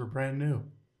like, those were brand new.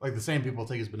 Like the same people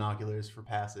take his binoculars for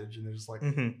passage, and they're just like,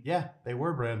 yeah, they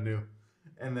were brand new.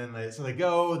 And then they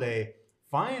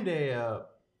find a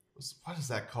what is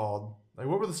that called? Like,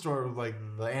 what were the story of like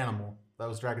the animal that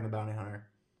was dragging the bounty hunter?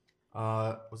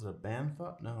 Was it a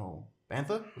bantha? No,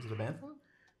 bantha? Was it a bantha?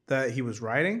 That he was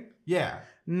riding? Yeah.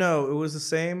 No, it was the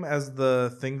same as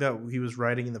the thing that he was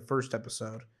riding in the first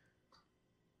episode.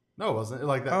 No, it wasn't.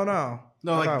 Like that. Oh no.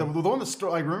 No, like the one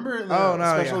like remember in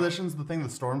the special editions, the thing the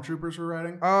stormtroopers were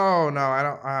riding? Oh no, I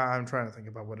don't. I'm trying to think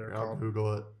about what they're I'll called.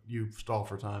 Google it. You stall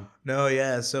for time. No,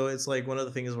 yeah. So it's like one of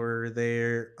the things where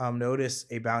they notice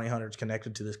a bounty hunter is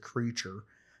connected to this creature,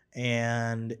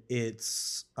 and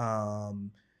it's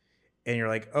and you're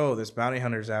like, oh, this bounty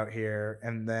hunter's out here,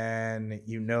 and then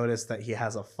you notice that he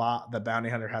has a fob. The bounty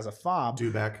hunter has a fob,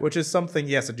 dewback, which is something.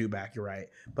 Yes, a dewback. You're right,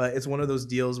 but it's one of those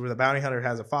deals where the bounty hunter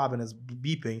has a fob and is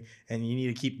beeping, and you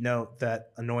need to keep note that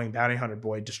annoying bounty hunter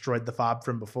boy destroyed the fob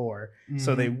from before,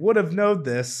 so they would have known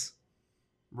this,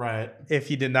 right? If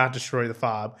he did not destroy the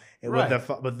fob,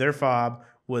 but their fob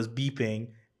was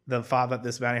beeping. The fob that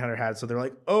this bounty hunter had, so they're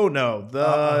like, "Oh no,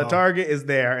 the target is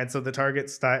there," and so the target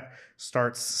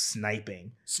starts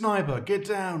sniping. Sniper, get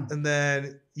down! And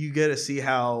then you get to see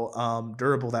how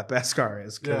durable that Beskar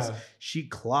is because she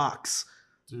clocks.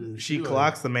 Dude, she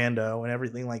clocks the Mando and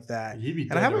everything like that.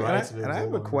 And I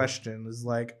have a question. Is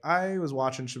like I was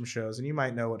watching some shows, and you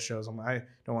might know what shows I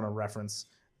don't want to reference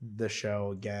the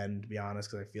show again, to be honest,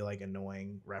 because I feel like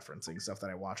annoying referencing stuff that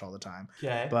I watch all the time.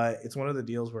 Okay. But it's one of the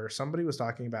deals where somebody was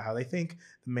talking about how they think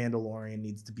the Mandalorian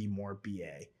needs to be more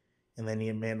BA. And then the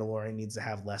Mandalorian needs to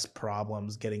have less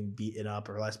problems getting beaten up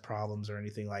or less problems or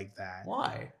anything like that.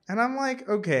 Why? And I'm like,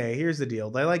 okay, here's the deal.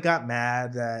 They like got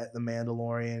mad that the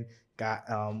Mandalorian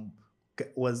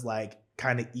was like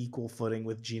kind of equal footing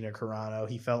with Gina Carano.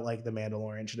 He felt like the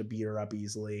Mandalorian should have beat her up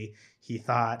easily. He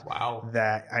thought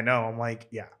that, I know, I'm like,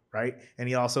 yeah, right? And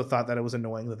he also thought that it was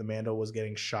annoying that the Mando was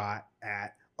getting shot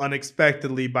at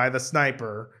unexpectedly by the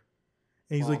sniper.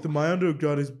 And he's like, the Mando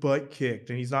got his butt kicked,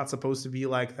 and he's not supposed to be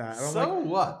like that.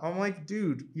 What? I'm like,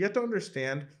 dude, you have to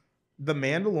understand, the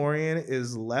Mandalorian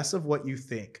is less of what you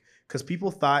think. Because people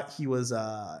thought he was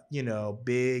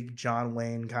big John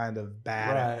Wayne kind of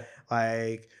bad,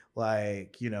 bad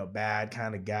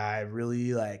kind of guy,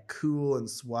 really like cool and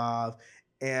suave.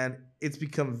 And it's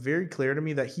become very clear to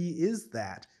me that he is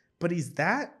that. But he's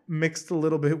that mixed a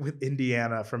little bit with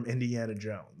Indiana from Indiana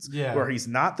Jones. Yeah. Where he's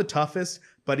not the toughest,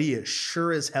 but he is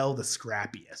sure as hell the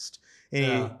scrappiest.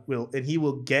 And he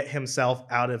will get himself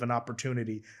out of an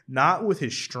opportunity, not with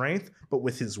his strength, but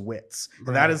with his wits. Right.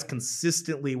 And that is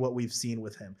consistently what we've seen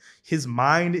with him. His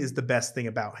mind is the best thing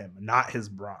about him, not his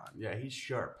brawn. Yeah, he's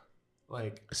sharp.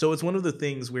 So it's one of the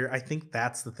things where I think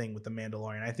that's the thing with the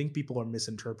Mandalorian. I think people are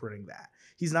misinterpreting that.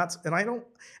 He's not, and I don't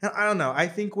know. I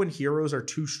think when heroes are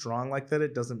too strong like that,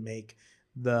 it doesn't make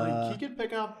he could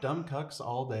pick up dumb cucks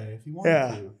all day if he wanted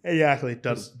to. Yeah, exactly.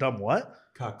 Dumb what?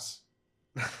 Cucks.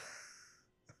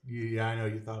 Yeah, I know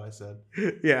you thought I said.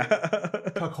 Yeah.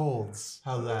 Cuckolds.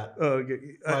 How's that?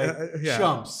 Yeah.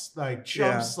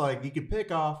 Chumps. Like he could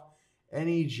pick off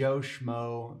any Joe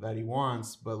Schmo that he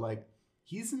wants, but like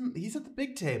he's at the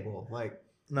big table. Like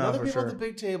other people at the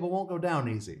big table won't go down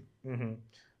easy. Mm-hmm.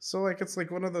 So like it's like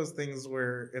one of those things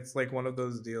where it's like one of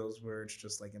those deals where it's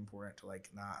just like important to like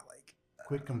not like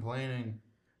quit complaining.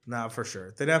 Nah, for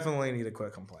sure. They definitely need to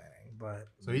quit complaining. But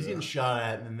so he's getting shot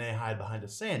at, and then they hide behind a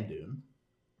sand dune.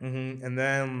 Mm-hmm. And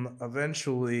then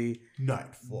eventually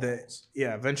night falls.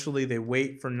 Eventually they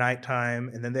wait for nighttime,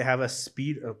 and then they have a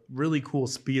really cool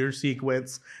speeder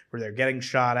sequence where they're getting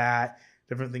shot at,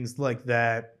 different things like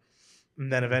that.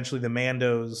 And then eventually the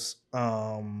Mandos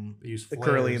use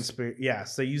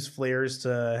flares. They use flares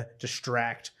to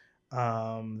distract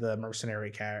the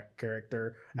mercenary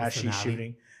character as she's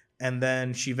shooting. And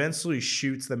then she eventually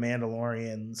shoots the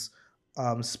Mandalorian's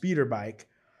speeder bike,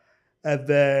 and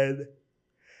then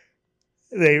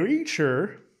they reach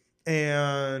her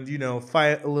and,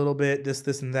 fight a little bit,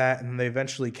 this and that, and they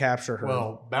eventually capture her.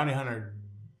 Well, Bounty Hunter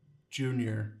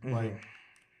Jr.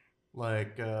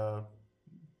 Like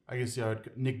I guess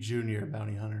Nick Jr.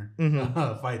 Bounty Hunter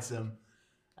fights him,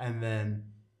 and then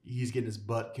he's getting his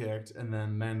butt kicked, and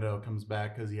then Mando comes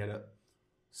back because he had to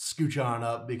scooch on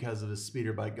up because of his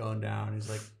speeder bike going down. He's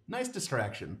like, nice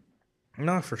distraction.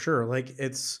 No, for sure. Like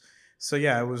it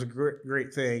was a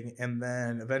great thing. And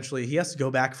then eventually he has to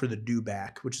go back for the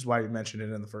dewback, which is why we mentioned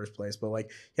it in the first place. But like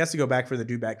he has to go back for the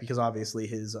dewback because obviously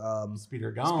his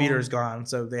speeder's gone.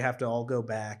 So they have to all go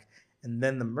back. And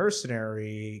then the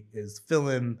mercenary is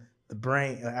filling the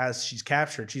brain as she's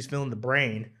captured. She's filling the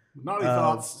brain. Naughty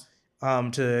thoughts.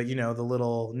 To, the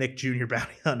little Nick Jr.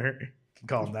 bounty hunter. You can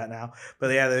call him that now.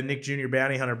 But yeah, the Nick Jr.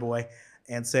 bounty hunter boy.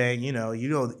 And saying, you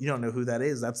don't know who that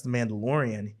is. That's the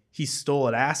Mandalorian. He stole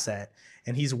an asset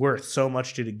and he's worth so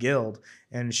much to the guild.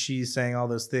 And she's saying all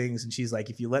those things. And she's like,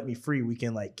 if you let me free, we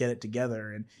can like get it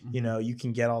together. And, you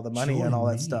can get all the money and all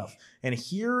that stuff. And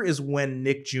here is when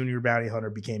Nick Jr. Bounty Hunter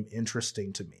became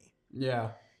interesting to me. Yeah.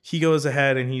 He goes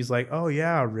ahead and he's like, oh,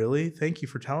 yeah, really? Thank you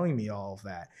for telling me all of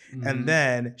that. And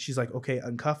then she's like, okay,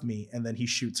 uncuff me. And then he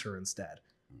shoots her instead.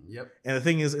 Yep. And the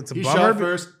thing is, it's a he bummer. Shot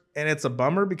first. And it's a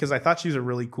bummer because I thought she was a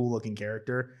really cool looking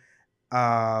character.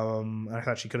 I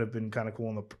thought she could have been kind of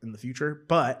cool in the future,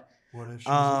 but what if she's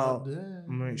not dead?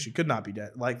 I mean, she could not be dead.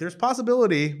 Like there's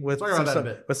possibility with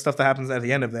stuff that happens at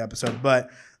the end of the episode. But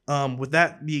with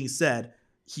that being said,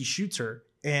 he shoots her,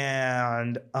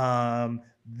 and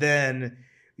then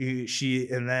he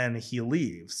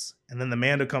leaves, and then the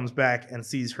Mando comes back and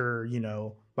sees her,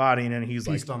 body, and he's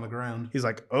Feast on the ground. He's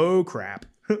like, oh crap.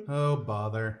 Oh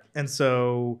bother. And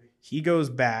so he goes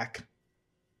back.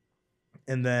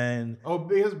 And then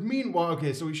because meanwhile,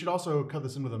 okay, so we should also cut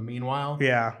this in with a meanwhile.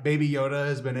 Yeah. Baby Yoda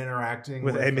has been interacting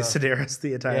with Amy Sedaris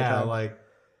the entire time. Yeah,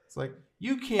 it's like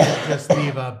you can't just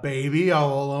leave a baby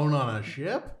all alone on a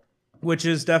ship. Which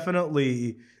is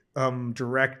definitely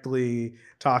directly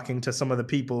talking to some of the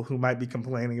people who might be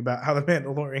complaining about how the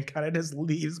Mandalorian kind of just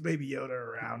leaves Baby Yoda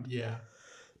around. Yeah.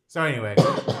 So anyway,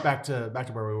 back to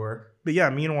where we were. But yeah,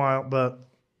 meanwhile,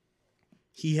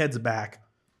 he heads back,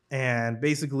 and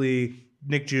basically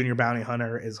Nick Jr. Bounty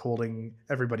Hunter is holding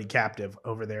everybody captive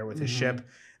over there with his ship,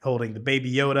 holding the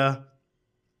Baby Yoda,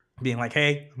 being like,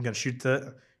 "Hey, I'm gonna shoot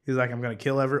He's like, "I'm gonna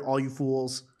kill all you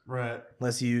fools, right?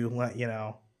 Unless you let give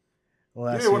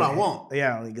me what I want.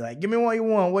 Yeah, like give me what you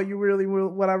want, what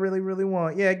I really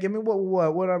want. Yeah, give me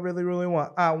what I really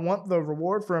want. I want the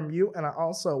reward from you, and I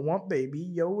also want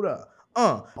Baby Yoda.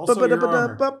 Also your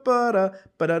armor.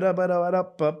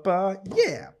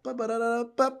 Yeah.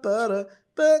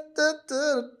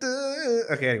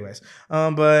 Okay, anyways.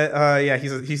 Yeah,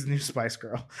 he's the new Spice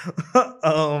Girl.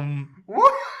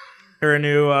 Her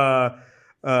new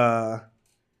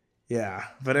yeah.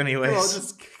 But anyways. Well,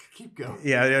 just keep going.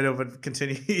 Yeah, no, but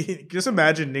continue. Just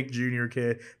imagine Nick Jr.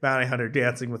 Bounty Hunter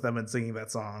dancing with them and singing that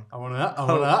song. I want that.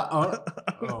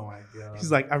 Oh my god.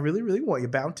 He's like, I really want your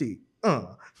bounty.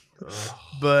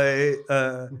 But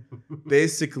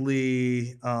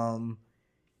basically, Amy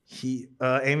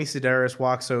Sedaris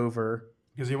walks over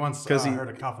because he wants her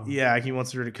to cuff him. Yeah, he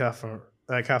wants her to cuff him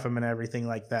and everything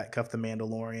like that. Cuff the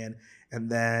Mandalorian, and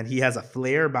then he has a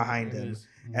flare behind him.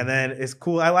 And then it's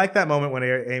cool. I like that moment when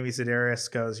Amy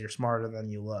Sedaris goes, "You're smarter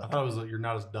than you look." I thought it was like, "You're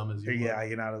not as dumb as you look." Yeah,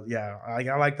 you're not. Yeah, I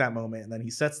like that moment. And then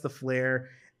he sets the flare,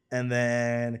 and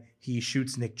then he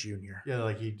shoots Nick Jr. Yeah,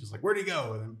 like he just like, "Where'd he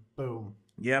go?" And then boom.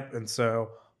 Yep. And so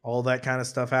all that kind of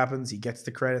stuff happens. He gets the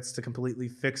credits to completely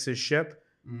fix his ship,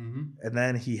 and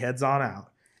then he heads on out.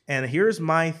 And here's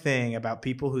my thing about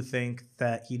people who think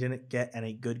that he didn't get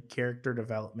any good character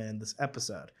development in this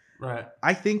episode. Right.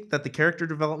 I think that the character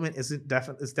development is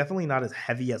definitely not as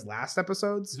heavy as last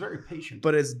episode's. He's very patient.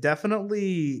 But it's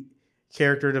definitely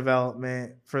character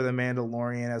development for the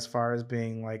Mandalorian as far as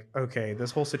being like, okay,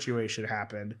 this whole situation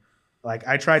happened. Like,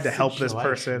 I tried to help this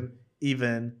person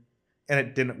and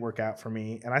it didn't work out for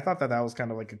me. And I thought that was kind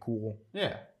of like a cool...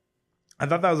 Yeah. I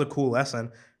thought that was a cool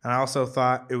lesson. And I also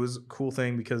thought it was a cool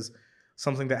thing because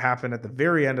something that happened at the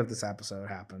very end of this episode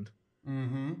happened.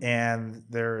 And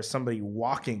there's somebody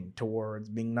walking towards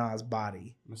Ming Na's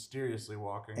body, mysteriously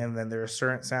walking, and then there are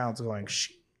certain sounds going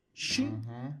shing, shing,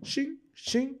 shing,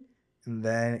 shing, and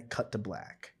then it cut to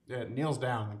black. Yeah, it kneels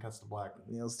down and cuts to black.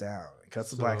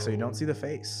 Cuts to black, so you don't see the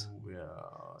face. Yeah.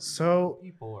 So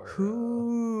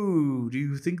who do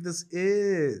you think this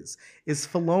is? Is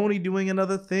Filoni doing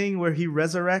another thing where he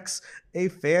resurrects a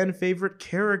fan favorite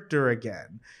character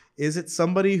again? Is it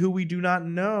somebody who we do not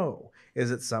know? Is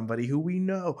it somebody who we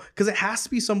know? Because it has to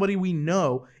be somebody we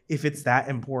know if it's that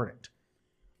important.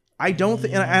 I don't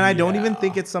think, and I don't even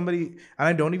think it's somebody, and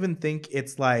I don't even think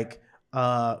it's like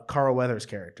Carl Weathers'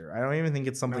 character. I don't even think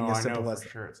it's something No, as I simple know as for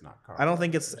sure it's not Carl. I don't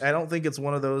think it's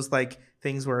one of those like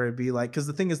things where it'd be like, because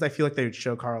the thing is, I feel like they would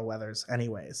show Carl Weathers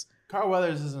anyways. Carl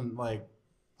Weathers isn't like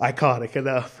Iconic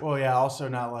enough. well, yeah. Also,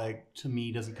 not like to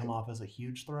me doesn't come off as a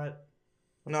huge threat.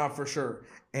 No, for sure.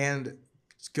 And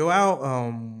go out.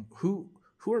 Who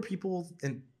are people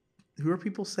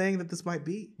saying that this might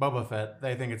be? Boba Fett.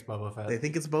 They think it's Boba Fett. They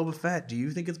think it's Boba Fett. Do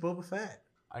you think it's Boba Fett?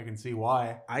 I can see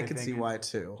why. I can see why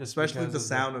too, just especially because the of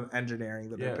sound of engineering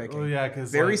that they're picking. Oh yeah,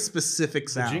 because Very specific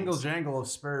the sounds. jingle jangle of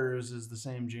spurs is the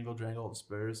same jingle jangle of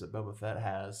spurs that Boba Fett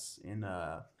has in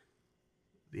The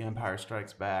Empire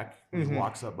Strikes Back. When he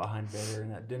walks up behind Vader in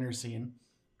that dinner scene.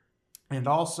 And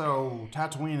also,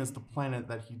 Tatooine is the planet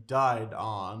that he died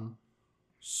on.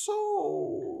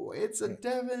 So it's a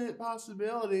definite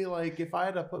possibility. Like, if I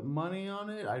had to put money on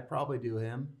it, I'd probably do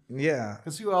him. Yeah.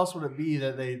 Because who else would it be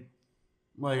that they...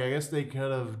 Like, I guess they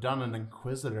could have done an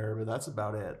Inquisitor, but that's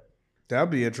about it. That would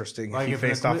be interesting Like if he if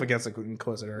faced off against an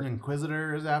Inquisitor. An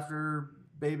Inquisitor is after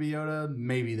Baby Yoda,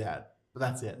 maybe that. But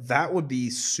that's it. That would be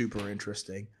super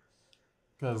interesting.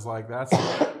 Because, like, that's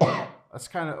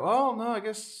kind of... Oh, no, I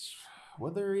guess...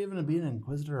 Would there even be an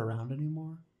Inquisitor around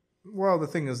anymore? Well, the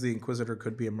thing is, the Inquisitor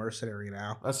could be a mercenary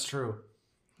now. That's true.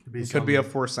 He could be a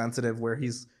Force sensitive where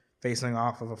he's facing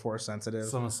off of a Force sensitive.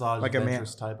 Some massage like a man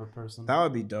type of person. That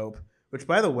would be dope. Which,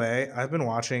 by the way, I've been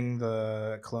watching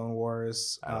the Clone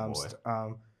Wars.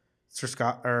 Sir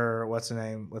Scott, or what's his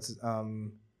name?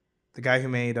 The guy who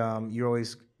made You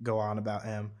Always Go On About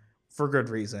Him for good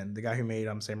reason. The guy who made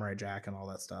Samurai Jack and all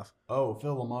that stuff. Oh,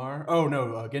 Phil Lamar. Oh no,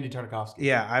 Gendy Tartakovsky.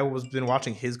 Yeah, been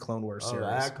watching his Clone Wars series.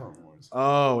 That Clone Wars.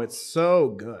 Oh, it's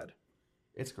so good.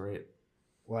 It's great.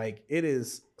 Like, it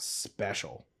is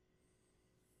special.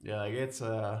 Yeah, like it's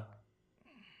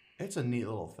a neat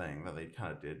little thing that they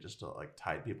kind of did just to like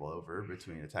tide people over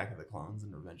between Attack of the Clones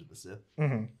and Revenge of the Sith.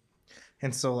 Mm-hmm.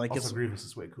 And so, like, also, Grievous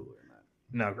is way cooler than that.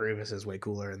 No, Grievous is way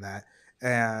cooler than that.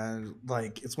 And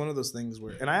like, it's one of those things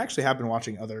where, and I actually have been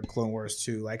watching other Clone Wars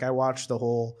too. Like, I watched the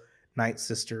whole Night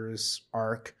Sisters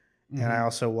arc, and I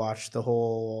also watched the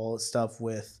whole stuff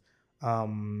with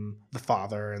the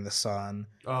father and the son,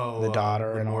 the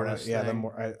daughter, and all that. Yeah,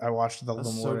 I watched the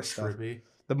Mortis stuff. Trippy.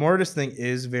 The Mortis thing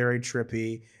is very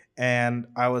trippy, and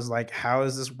I was like, how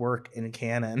does this work in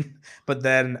canon? But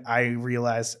then I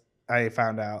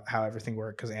found out how everything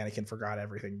worked because Anakin forgot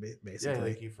everything, basically. Yeah,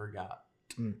 like he forgot.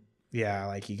 Yeah,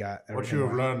 like he got everything. What you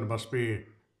have learned must be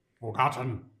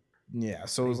forgotten. Yeah,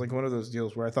 so it was like one of those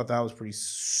deals where I thought that was pretty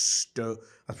stoked.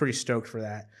 I was pretty stoked for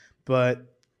that. But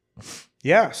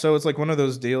yeah, so it's like one of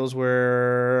those deals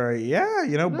where, yeah,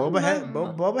 Boba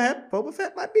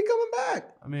Fett might be coming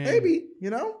back. I mean, maybe,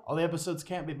 all the episodes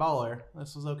can't be baller.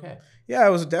 This was okay. Yeah, it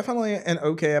was definitely an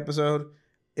okay episode.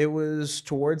 It was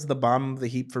towards the bottom of the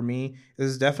heap for me. It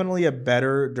was definitely a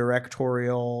better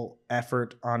directorial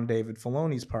effort on David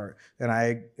Filoni's part, and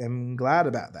I am glad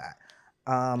about that.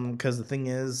 Because the thing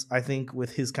is, I think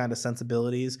with his kind of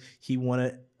sensibilities, he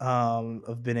wouldn't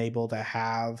have been able to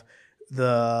have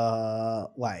the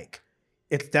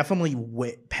it's definitely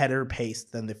better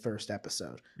paced than the first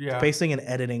episode. Yeah, the pacing and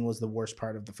editing was the worst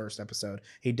part of the first episode.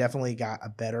 He definitely got a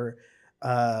better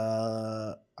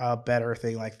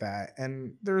thing like that,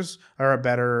 and a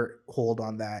better hold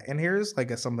on that. And here's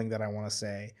something that I want to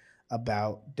say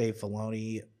about Dave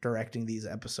Filoni directing these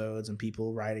episodes and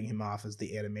people writing him off as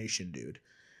the animation dude.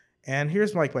 And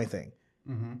here's my thing.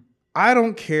 I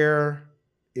don't care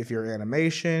if you're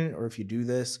animation or if you do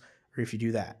this or if you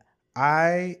do that.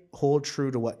 I hold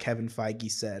true to what Kevin Feige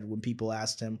said when people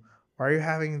asked him, why are you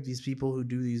having these people who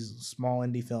do these small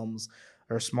indie films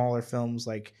or smaller films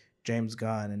like James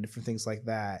Gunn and different things like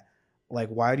that? Like,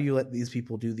 why do you let these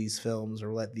people do these films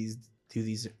or do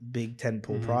these big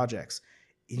tentpole projects?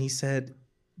 And he said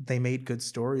they made good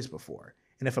stories before.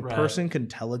 And if a person can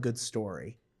tell a good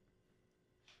story,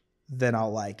 then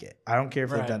I'll like it. I don't care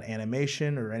if they've done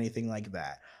animation or anything like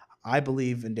that. I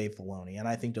believe in Dave Filoni, and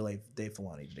I think Dave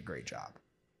Filoni did a great job,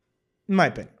 in my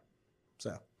opinion.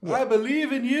 So yeah. I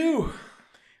believe in you.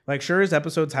 Like, sure, his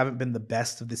episodes haven't been the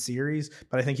best of the series,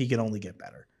 but I think he can only get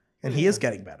better. And he is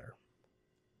getting better.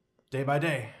 Day by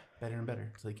day. Better and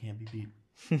better, so he can't be beat.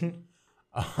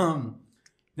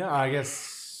 No, I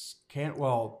guess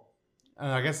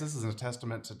I guess this is a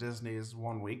testament to Disney's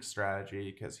 1 week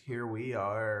strategy, because here we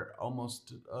are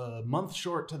almost a month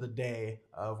short to the day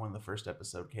of when the first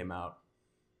episode came out.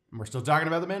 And we're still talking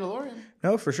about The Mandalorian.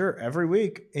 No, for sure. Every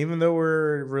week, even though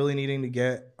we're really needing to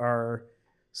get our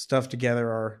stuff together,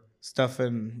 our stuff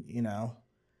and,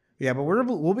 yeah, but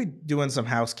we'll be doing some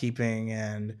housekeeping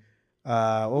and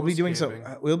We'll be doing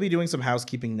Housekeeping. we'll be doing some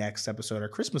housekeeping next episode, our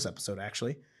Christmas episode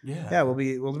actually. Yeah. We'll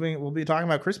be talking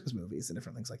about Christmas movies and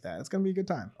different things like that. It's gonna be a good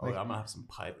time. Oh, I'm gonna have some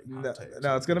piping. No, hot takes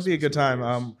no, on it's gonna be a good Christmas time.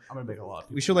 movies. I'm gonna make a lot of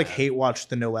people We should like mad. hate watch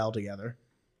the Noel together.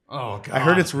 Oh god. I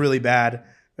heard it's really bad,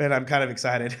 and I'm kind of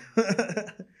excited.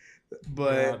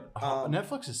 But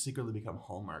Netflix has secretly become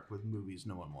Hallmark with movies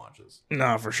no one watches.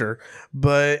 no, for sure.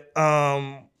 But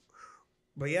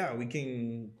yeah, we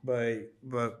can. But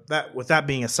that with that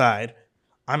being aside,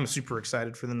 I'm super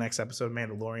excited for the next episode of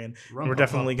Mandalorian. And we're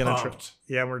definitely gonna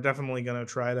we're definitely gonna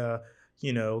try to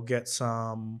get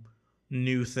some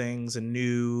new things and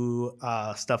new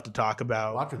stuff to talk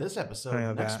about. Well, after this episode,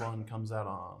 Yeah, the next that. one comes out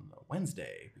on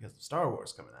Wednesday because of Star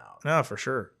Wars coming out. No, for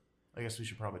sure. I guess we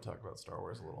should probably talk about Star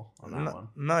Wars a little on that one.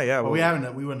 No, yeah, But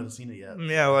we wouldn't have seen it yet.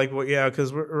 Yeah,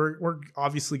 because we're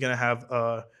obviously gonna have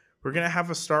a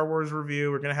Star Wars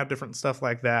review. We're gonna have different stuff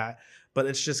like that, but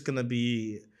it's just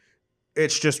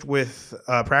with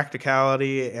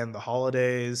practicality and the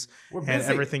holidays We're and busy.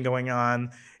 everything going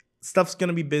on. Stuff's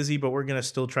gonna be busy, but we're gonna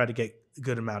still try to get a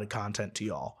good amount of content to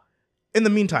y'all. In the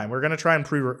meantime, we're gonna try and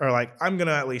I'm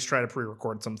gonna at least try to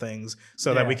pre-record some things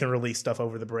so that we can release stuff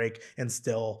over the break and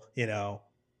still,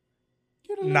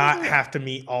 not have to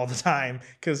meet all the time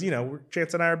because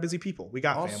Chance and I are busy people. We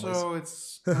got families. Also,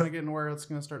 it's kind of getting where it's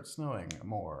going to start snowing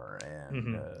more,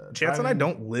 and Chance and I driving-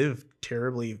 don't live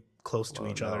terribly close to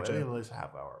Well, each no, other at too. least a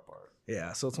half hour apart.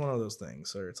 Yeah, so it's one of those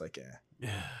things where it's like, Yeah.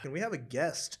 And we have a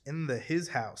guest in his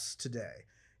house today.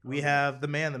 We have the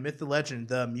man, the myth, the legend,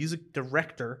 the music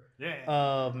director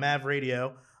of Mav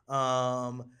Radio,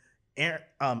 Aaron.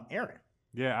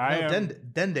 Yeah, I am.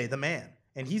 Dende, the man.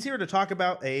 And he's here to talk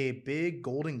about a big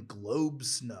Golden Globe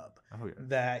snub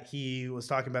that he was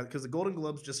talking about because the Golden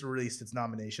Globes just released its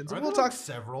nominations. And we'll talk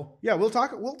several. Yeah, we'll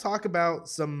talk about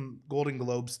some Golden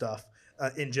Globe stuff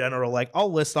in general. Like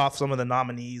I'll list off some of the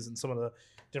nominees and some of the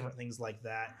different things like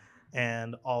that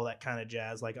and all that kind of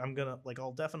jazz. Like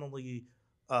I'll definitely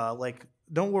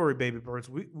don't worry, baby birds.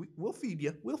 We'll feed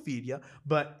you.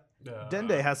 But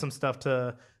Dende has some stuff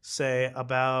to say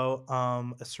about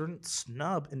a certain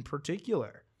snub in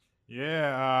particular.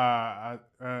 Yeah,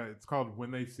 it's called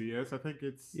When They See Us. I think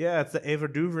it's It's the Ava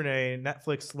DuVernay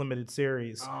Netflix limited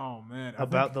series. Oh man,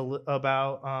 What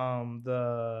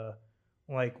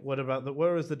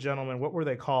was the gentleman? What were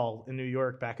they called in New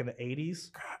York back in the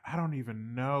 80s? I don't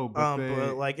even know, but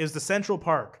is the Central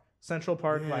Park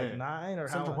like 9 or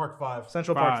Central Park 5.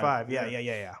 Central Park 5.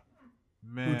 Yeah.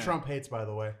 Man, Who Trump hates, by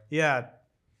the way. Yeah.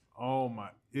 Oh my!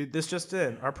 This just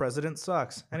in. Our president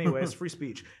sucks. Anyways, free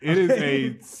speech. It is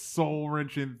a soul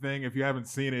wrenching thing. If you haven't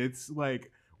seen it, it's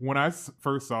like when I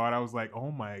first saw it, I was like, "Oh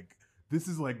my, this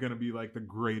is like gonna be like the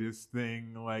greatest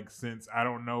thing like since I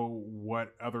don't know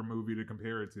what other movie to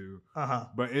compare it to."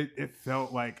 But it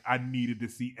felt like I needed to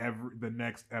see the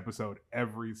next episode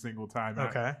every single time.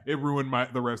 Okay. It ruined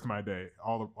the rest of my day.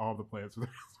 All the plans for the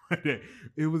rest of my day.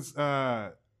 It was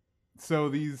so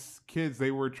these kids, they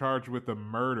were charged with the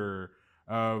murder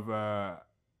of I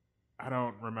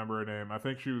don't remember her name. I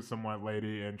think she was some white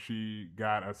lady, and she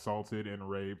got assaulted and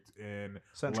raped in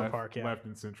left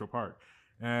in Central Park.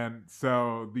 And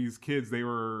so these kids, they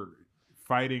were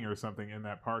fighting or something in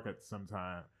that park at some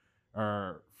time,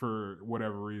 or for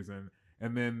whatever reason,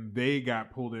 and then they got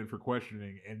pulled in for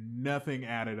questioning, and nothing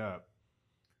added up.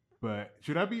 But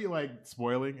should I be like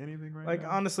spoiling anything right now?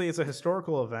 Honestly, it's a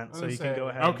historical event, so you can go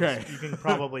ahead. Okay. You can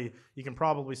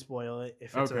probably spoil it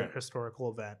if it's a historical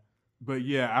event. But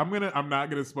yeah, I'm not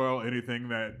gonna spoil anything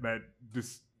that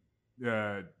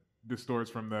distorts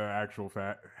from the actual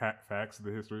facts,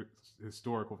 the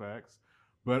historical facts.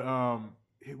 But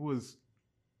it was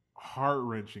heart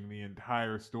wrenching, the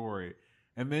entire story.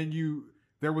 And then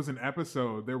there was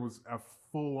a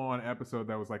full on episode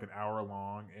that was like an hour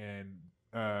long, and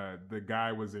the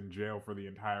guy was in jail for the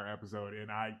entire episode, and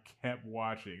I kept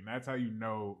watching. That's how you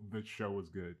know the show was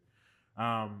good.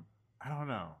 I don't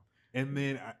know. And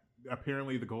then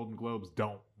apparently the Golden Globes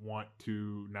don't want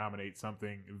to nominate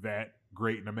something that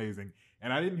great and amazing,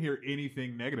 and I didn't hear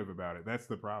anything negative about it. That's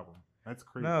the problem. That's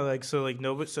crazy. No,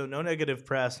 no negative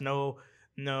press, no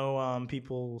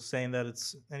people saying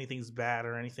that anything's bad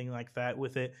or anything like that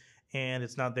with it, and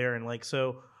it's not there. And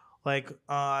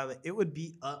it would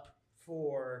be up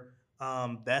for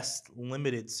best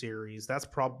limited series. That's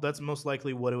most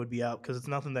likely what it would be out, because it's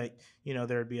nothing that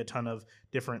there would be a ton of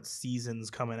different seasons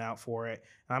coming out for it.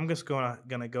 And I'm just gonna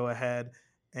go ahead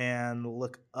and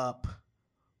look up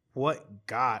what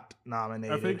got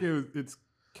nominated. I think it's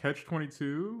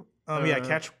Catch-22.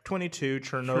 Catch-22,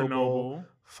 Chernobyl,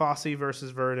 Fosse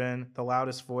versus Verdon, The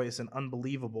Loudest Voice, and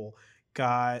Unbelievable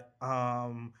got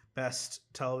best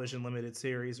television limited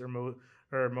series or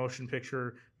motion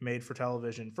picture made for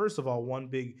television. First of all, one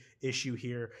big issue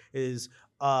here is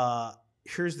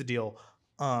here's the deal.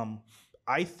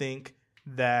 I think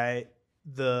that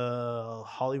the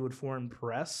Hollywood Foreign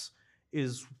Press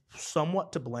is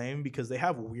somewhat to blame because they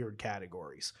have weird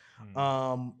categories.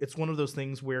 It's one of those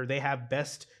things where they have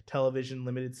best television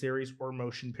limited series or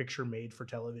motion picture made for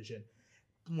television.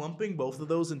 Lumping both of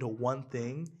those into one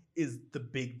thing is the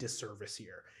big disservice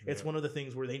here. It's one of the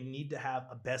things where they need to have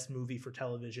a best movie for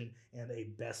television and a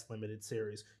best limited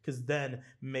series, because then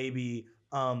maybe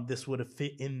this would have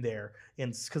fit in there,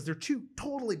 and because they're two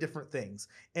totally different things.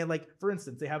 And like, for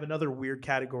instance, they have another weird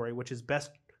category, which is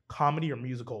best comedy or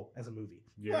musical as a movie.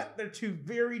 But they're two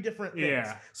very different things.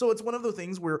 So it's one of those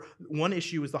things where one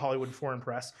issue is the Hollywood Foreign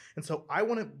Press, and so I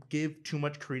wouldn't give too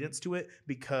much credence to it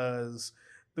because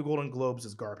the Golden Globes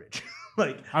is garbage.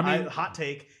 Like, I mean, hot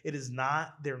take, it is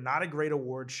not. They're not a great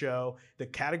award show. The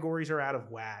categories are out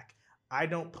of whack. I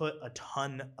don't put a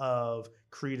ton of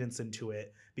credence into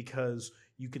it because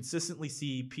you consistently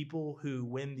see people who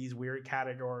win these weird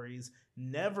categories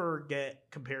never get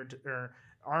compared to, or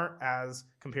aren't as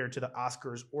compared to the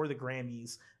Oscars or the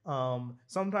Grammys.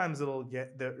 Sometimes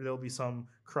there'll be some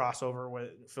crossover when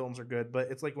films are good,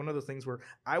 but it's like one of those things where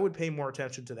I would pay more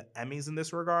attention to the Emmys in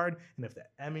this regard. And if the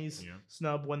Emmys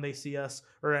snub when they see us,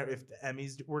 or if the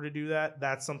Emmys were to do that,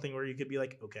 that's something where you could be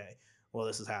like, okay, well,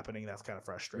 this is happening. That's kind of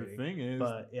frustrating. The thing is,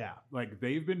 but yeah, like,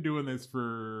 they've been doing this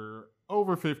for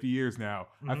over 50 years now.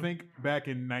 I think back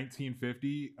in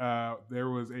 1950, there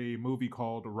was a movie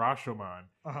called Rashomon,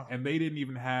 and they didn't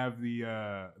even have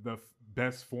the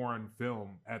best foreign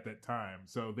film at that time.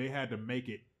 So they had to make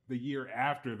it the year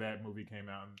after that movie came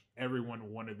out, and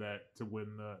everyone wanted that to win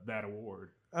that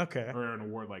award. Okay. Or an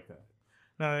award like that.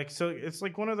 No, like, so it's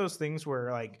like one of those things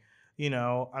where, like, you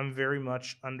know, I'm very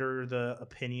much under the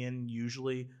opinion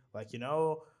usually, like, you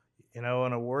know,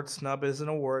 an award snub is an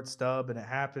award snub, and it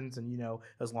happens. And, you know,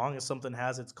 as long as something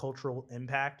has its cultural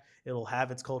impact, it'll have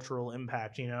its cultural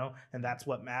impact, you know, and that's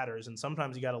what matters. And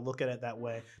sometimes you got to look at it that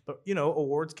way. But, you know,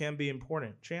 awards can be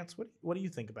important. Chance, what do you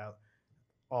think about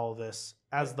all this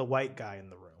as the white guy in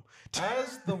the room?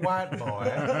 As the white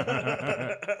boy,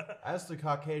 as the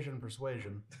Caucasian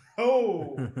persuasion.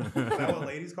 Oh, is that what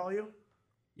ladies call you?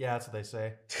 Yeah, that's what they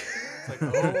say. It's like,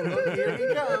 oh, look, here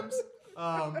he comes.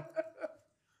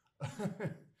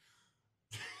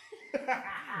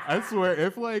 I swear,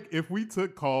 if we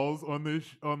took calls on this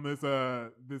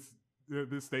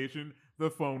station, the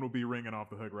phone will be ringing off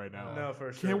the hook right now. No,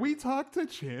 for sure. Can we talk to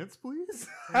Chance, please?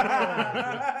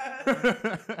 I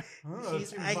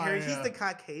heard he's the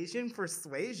Caucasian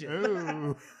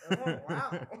persuasion. Oh,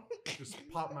 wow. Just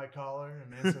pop my collar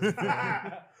and answer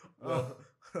the phone.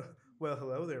 Well,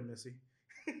 hello there, Missy.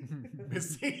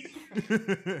 Missy?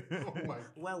 Oh my.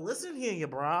 Well, listen here, you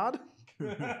broad.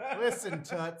 Listen,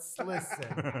 Tuts, listen.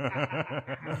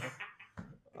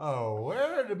 Oh,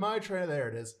 where did my train? There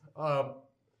it is. I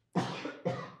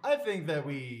think that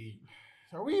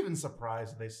are we even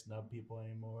surprised that they snub people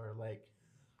anymore? Like,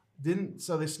 they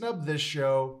snubbed this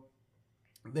show.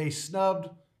 They snubbed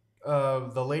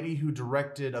the lady who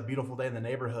directed A Beautiful Day in the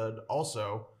Neighborhood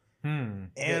also.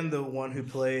 And the one who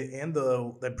played, and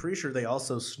I'm pretty sure they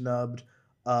also snubbed.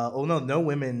 No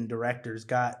women directors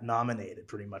got nominated.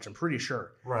 Pretty much, I'm pretty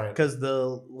sure. Right. Because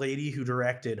the lady who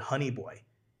directed Honey Boy,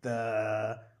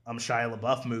 the Shia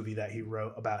LaBeouf movie that he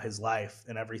wrote about his life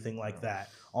and everything like that,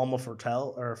 Alma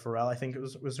Farrell, I think it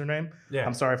was her name. Yeah.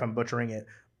 I'm sorry if I'm butchering it,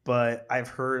 but I've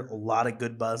heard a lot of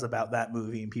good buzz about that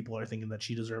movie, and people are thinking that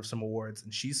she deserves some awards,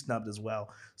 and she's snubbed as well.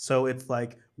 So it's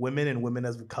like women and women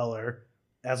of color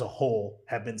as a whole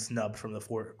have been snubbed from the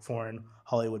foreign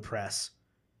Hollywood press,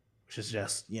 which is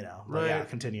just, you know, right. Yeah,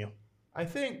 continue. I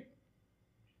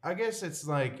guess it's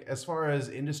like, as far as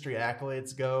industry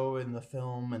accolades go in the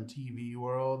film and TV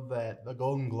world, that the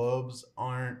Golden Globes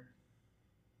aren't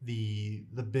the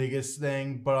biggest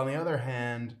thing. But on the other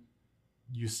hand,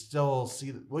 you still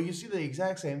see, you see the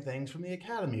exact same things from the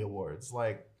Academy Awards.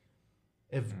 Like,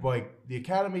 if the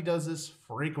Academy does this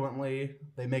frequently,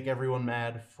 they make everyone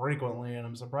mad frequently, and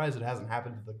I'm surprised it hasn't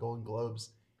happened to the Golden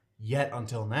Globes yet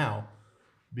until now,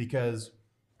 because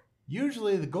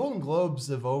usually the Golden Globes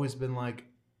have always been like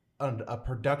a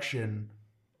production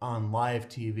on live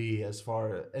TV,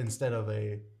 instead of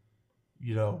a,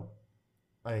 you know,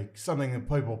 like something that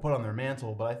people put on their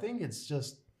mantle. But I think it's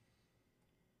just,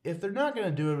 if they're not going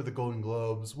to do it with the Golden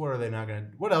Globes, what else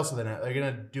are they not? They're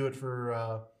going to do it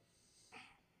for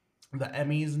the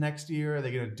Emmys next year? Are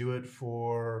they going to do it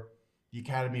for the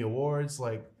Academy Awards?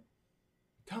 Like,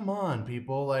 come on,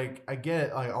 people. Like, I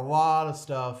get, like, a lot of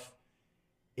stuff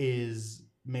is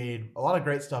made a lot of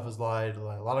great stuff as lied, a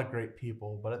lot of great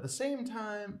people, but at the same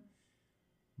time,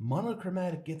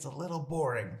 monochromatic gets a little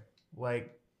boring.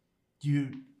 Like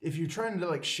if you're trying to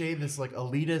like shade this like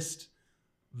elitist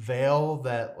veil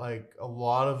that like a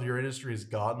lot of your industry has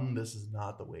gotten, this is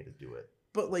not the way to do it.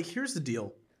 But like, here's the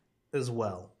deal as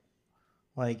well.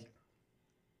 Like,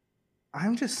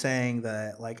 I'm just saying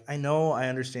that, like, I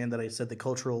understand that I said the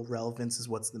cultural relevance is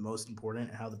what's the most important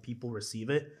and how the people receive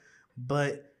it,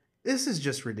 but this is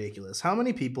just ridiculous. How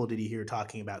many people did you hear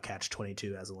talking about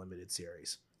Catch-22 as a limited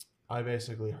series? I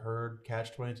basically heard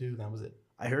Catch-22, that was it.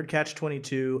 I heard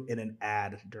Catch-22 in an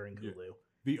ad during Hulu.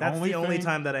 Yeah. That's the only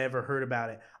time that I ever heard about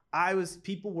it.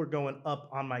 People were going up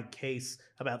on my case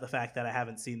about the fact that I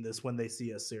haven't seen this When They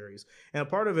See Us series. And a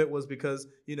part of it was because,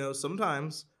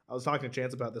 sometimes I was talking to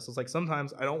Chance about this. I was like,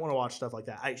 sometimes I don't want to watch stuff like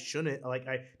that. I shouldn't. Like,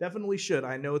 I definitely should.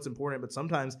 I know it's important, but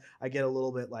sometimes I get a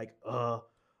little bit like I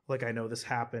know this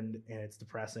happened and it's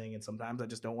depressing. And sometimes I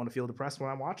just don't want to feel depressed when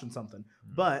I'm watching something.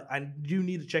 But I do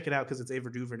need to check it out because it's Ava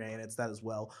DuVernay and it's that as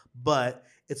well. But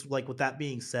it's like, with that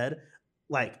being said,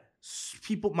 like,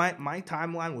 people, my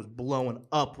timeline was blowing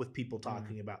up with people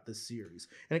talking about this series.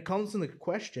 And it comes in the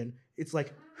question, it's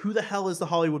like, who the hell is the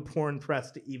Hollywood porn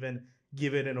press to even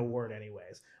give it an award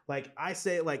anyways? Like, I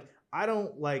say, like, I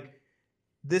don't like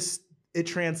this. It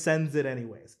transcends it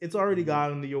anyways. It's already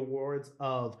gotten the awards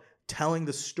of telling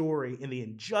the story and the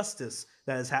injustice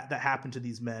that happened to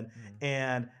these men,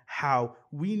 and how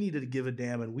we needed to give a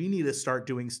damn and we need to start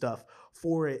doing stuff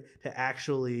for it to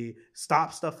actually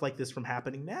stop stuff like this from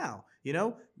happening now.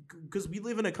 Because we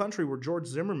live in a country where George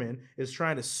Zimmerman is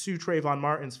trying to sue Trayvon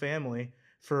Martin's family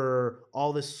for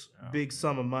all this big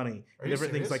sum of money and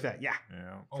different things like that. Yeah.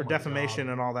 For defamation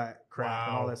and all that crap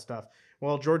and all that stuff.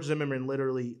 Well, George Zimmerman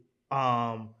literally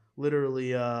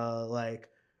like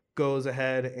goes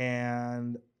ahead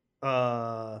and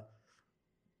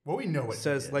we know what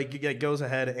says, like, goes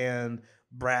ahead and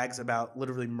brags about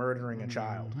literally murdering a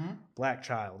child, black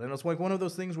child. And it's like one of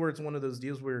those things where it's one of those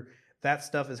deals where that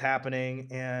stuff is happening.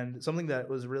 And something that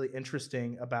was really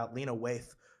interesting about Lena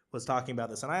Waithe was talking about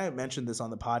this, and I mentioned this on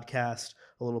the podcast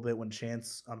a little bit when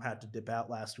Chance had to dip out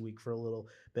last week for a little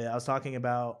bit. I was talking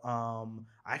about I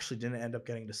actually didn't end up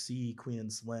getting to see Queen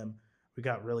and Slim. We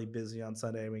got really busy on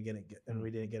Sunday and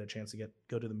we didn't get a chance to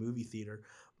go to the movie theater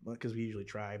because we usually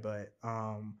try. But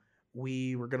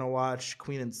we were gonna watch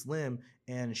Queen and Slim,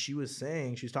 and she was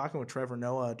talking with Trevor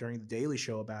Noah during the Daily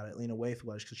Show about it. Lena Waithe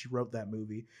was, because she wrote that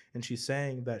movie, and she's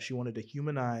saying that she wanted to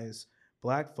humanize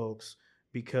black folks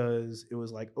because it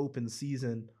was like open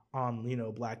season on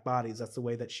black bodies. That's the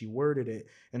way that she worded it.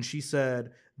 And she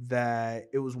said that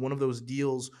it was one of those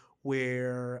deals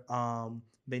where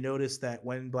they noticed that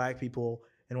when black people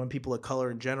and when people of color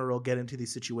in general get into the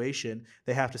situation,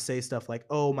 they have to say stuff like,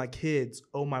 oh, my kids,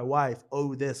 oh, my wife,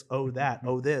 oh, this, oh, that,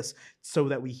 oh, this, so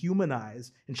that we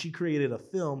humanize. And she created a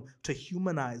film to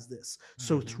humanize this.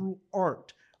 So through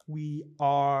art, we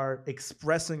are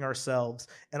expressing ourselves.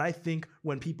 And I think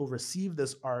when people receive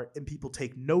this art and people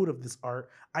take note of this art,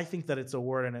 I think that it's a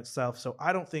word in itself. So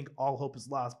I don't think all hope is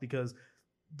lost because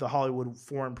the Hollywood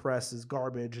foreign press is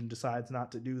garbage and decides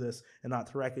not to do this and not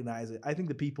to recognize it. I think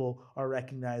the people are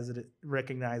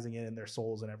recognizing it in their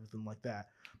souls and everything like that.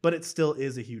 But it still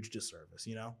is a huge disservice,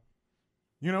 You know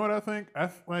what I think?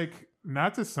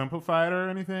 Not to simplify it or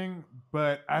anything,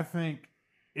 but I think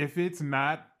if it's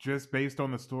not just based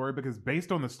on the story, because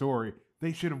based on the story,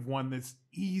 they should have won this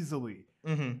easily.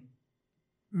 Mm-hmm.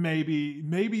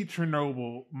 Maybe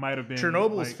Chernobyl might have been.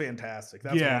 Chernobyl fantastic.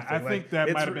 That's I think that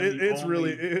might have been. It's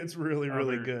really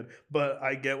good. But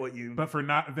I get what you. But for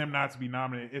them not to be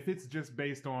nominated, if it's just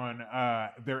based on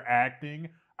their acting,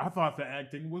 I thought the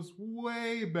acting was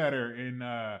way better in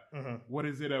what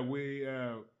is it? We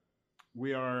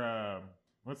are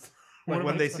what's. Like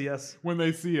When They See Us. When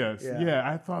They See Us. Yeah,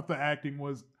 I thought the acting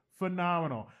was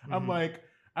phenomenal. I'm like,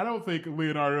 I don't think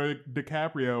Leonardo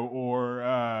DiCaprio or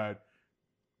I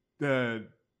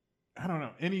don't know,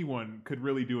 anyone could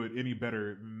really do it any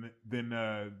better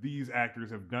than these actors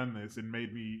have done this and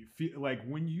made me feel like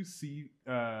when you see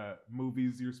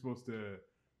movies, you're supposed to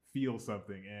feel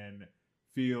something and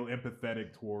feel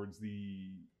empathetic towards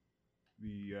the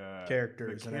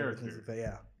characters and everything like that.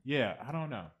 Yeah. Yeah, I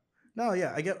don't know. No,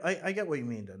 yeah, I get what you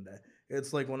mean, Dende.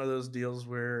 It's like one of those deals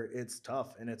where it's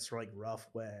tough and it's like rough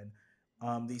when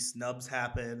these snubs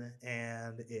happen,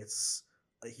 and it's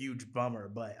a huge bummer.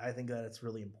 But I think that it's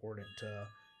really important to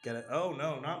get it. Oh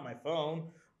no, not my phone!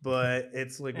 But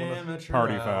it's like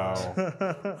party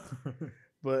foul.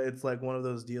 But it's like one of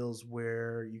those deals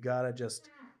where you gotta just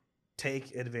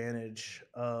take advantage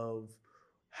of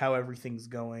how everything's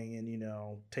going,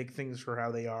 and take things for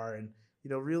how they are, and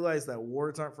realize that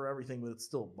awards aren't for everything, but it's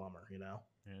still a bummer, Yeah.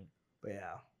 But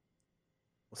yeah.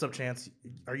 What's up, Chance?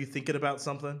 Are you thinking about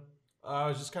something? I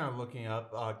was just kind of looking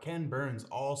up. Ken Burns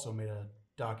also made a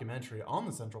documentary on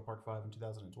the Central Park 5 in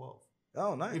 2012.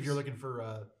 Oh, nice. If you're looking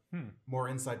for more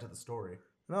insight to the story.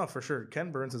 No, for sure.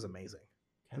 Ken Burns is amazing.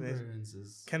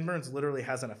 Ken Burns literally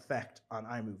has an effect on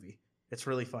iMovie. It's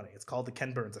really funny. It's called the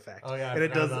Ken Burns effect. Oh yeah, and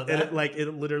it does it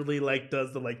literally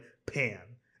does the pan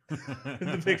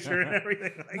in the picture and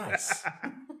everything like nice.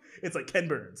 that. It's like Ken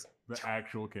Burns. The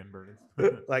actual Ken Burns.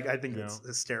 I think it's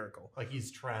hysterical. Like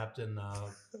he's trapped in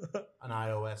an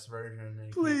iOS version.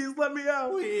 Please let me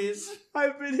out. Please.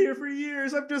 I've been here for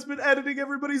years. I've just been editing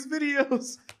everybody's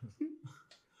videos.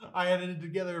 I edited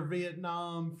together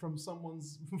Vietnam from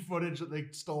someone's footage that they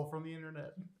stole from the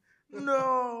internet.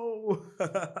 No.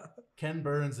 Ken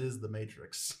Burns is the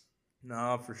Matrix.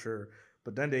 No, for sure.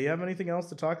 But then, do you have anything else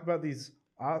to talk about these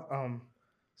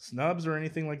snubs or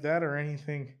anything like that, or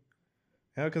anything?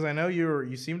 Because I know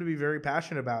you seem to be very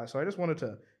passionate about it, so I just wanted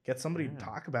to get somebody to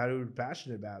talk about it who's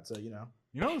passionate about it. So You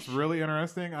know what's really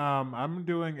interesting? I'm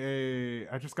doing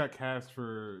I just got cast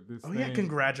for this. Oh yeah,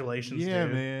 congratulations! Yeah,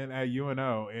 dude. man, at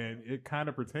UNO, and it kind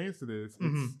of pertains to this.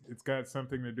 It's got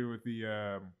something to do with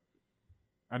the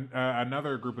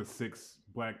another group of 6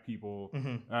 black people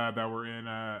that were in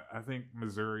I think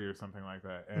Missouri or something like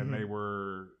that, and they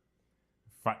were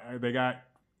they got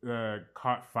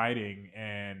caught fighting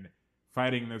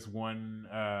this one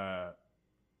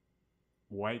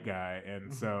white guy,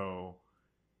 and so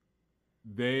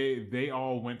they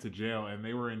all went to jail, and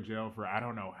they were in jail for I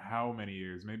don't know how many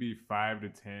years, maybe 5 to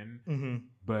 10.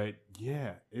 But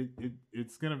yeah,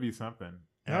 it's gonna be something.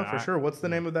 No, for sure. What's the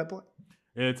name of that play?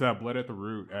 It's Blood at the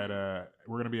Root at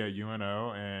we're gonna be at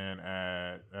UNO and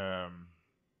at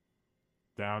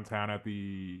downtown at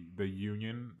the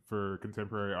Union for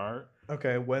Contemporary Art.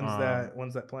 Okay, when's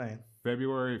that playing?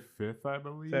 February 5th, I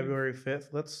believe. February 5th.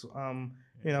 Let's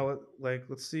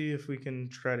let's see if we can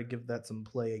try to give that some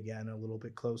play again a little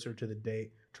bit closer to the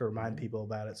date to remind people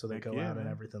about it so they go out and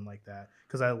everything like that.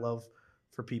 Because I love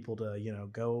for people to,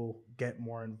 go get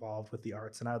more involved with the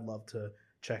arts, and I'd love to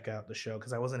check out the show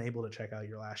because I wasn't able to check out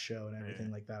your last show and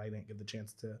everything like that. I didn't get the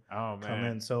chance to come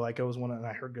in. So it was and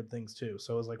I heard good things too.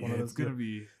 So it was one of those. It's gonna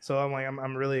be. So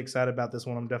I'm really excited about this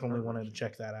one. I'm definitely wanting to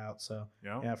check that out. So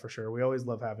yeah, for sure. We always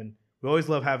love having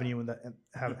you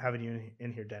having you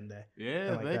in here, Dende.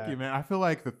 Yeah, thank you, man. I feel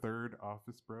like the third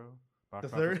office bro. The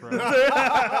third,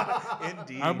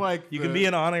 indeed. I'm like you can be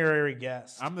an honorary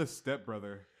guest. I'm the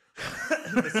stepbrother.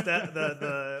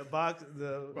 the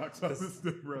box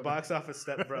office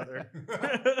stepbrother.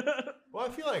 Well, I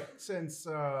feel like since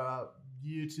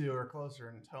you two are closer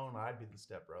in tone, I'd be the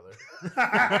stepbrother.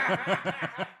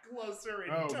 Closer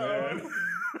in tone. Man.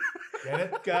 Get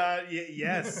it? God,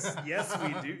 yes,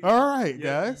 we do. All right,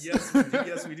 guys. Yes,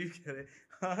 we do get it.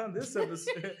 On this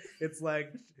episode, it's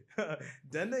like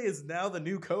Dende is now the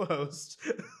new co-host.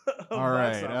 All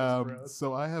right,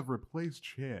 so I have replaced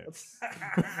Chance.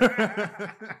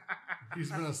 He's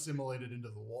been assimilated into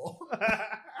the wall.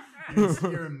 You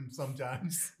can hear him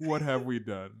sometimes. What have we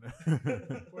done?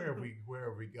 Where have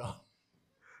we gone?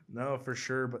 No, for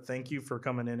sure. But thank you for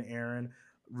coming in, Aaron.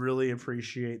 Really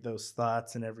appreciate those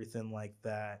thoughts and everything like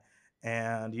that.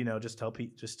 And just tell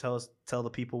the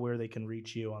people where they can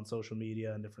reach you on social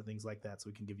media and different things like that, so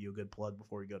we can give you a good plug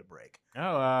before we go to break.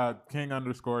 King_Dende_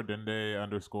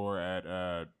 at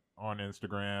on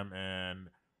Instagram, and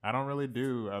I don't really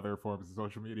do other forms of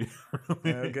social media.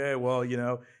 Okay, well,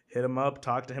 hit him up,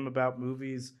 talk to him about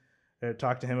movies,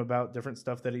 talk to him about different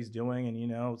stuff that he's doing,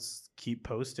 and keep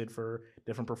posted for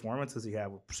different performances he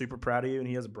had. We're super proud of you, and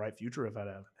he has a bright future ahead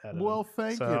of him. Well,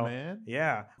 thank you, man.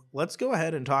 Yeah, let's go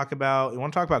ahead and talk about. You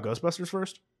want to talk about Ghostbusters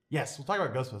first? Yes, we'll talk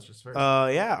about Ghostbusters first.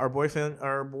 Yeah, our boy Finn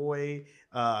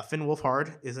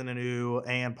Wolfhard is in a new,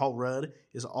 and Paul Rudd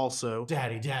is also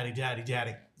Daddy.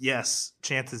 Yes,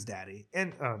 Chance's daddy,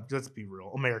 and let's be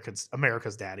real, America's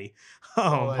daddy.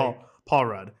 Paul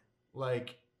Rudd.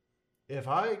 Like, if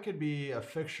I could be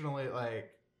if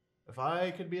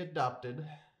I could be adopted,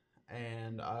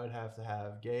 and I would have to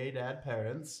have gay dad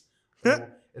parents.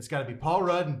 It's got to be Paul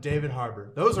Rudd and David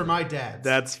Harbour. Those are my dads.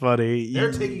 That's funny.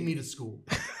 They're taking me to school.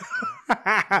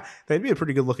 They'd be a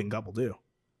pretty good looking couple too.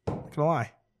 Not gonna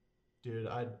lie. Dude,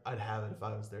 I'd have it if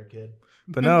I was their kid.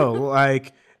 But no,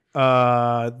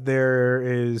 there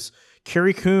is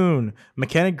Carrie Coon,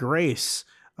 McKenna Grace,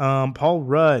 Paul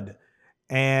Rudd,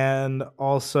 and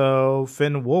also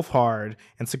Finn Wolfhard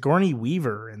and Sigourney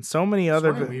Weaver and so many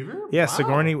other. Weaver? Yeah,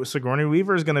 Wow. Sigourney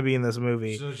Weaver is going to be in this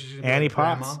movie. So she's gonna be Annie like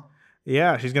Potts. grandma?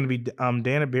 Yeah, she's going to be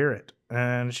Dana Barrett.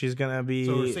 and she's gonna be.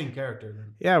 So we're seeing character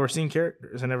then. Yeah, we're seeing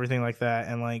characters and everything like that,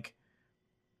 and like,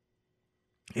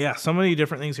 yeah, so many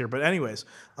different things here. But anyways,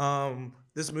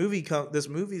 this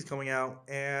movie's coming out,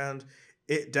 and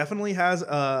it definitely has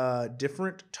a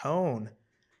different tone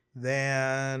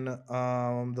than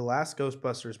the last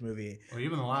Ghostbusters movie. Well,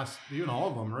 even all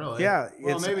of them, really. Yeah,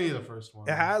 well, maybe the first one.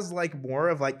 It has like more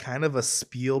of like kind of a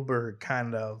Spielberg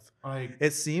kind of. Like,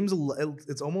 it seems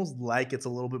it's almost like it's a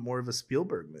little bit more of a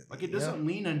Spielberg movie. Like it doesn't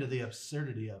lean into the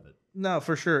absurdity of it. No,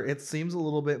 for sure. It seems a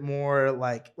little bit more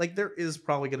like there is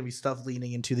probably going to be stuff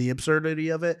leaning into the absurdity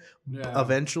of it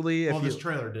eventually. Well, this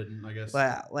trailer didn't, I guess.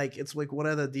 Like it's like one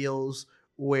of the deals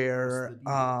where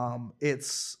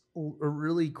it's a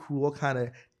really cool kind of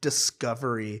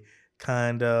discovery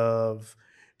kind of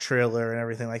trailer and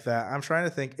everything like that. I'm trying to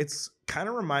think. It's kind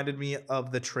of reminded me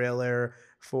of the trailer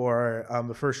for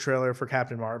the first trailer for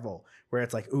Captain Marvel, where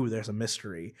it's like, ooh, there's a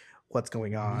mystery. What's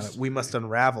going on? We must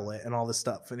unravel it and all this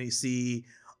stuff. And you see,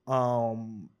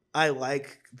 I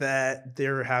like that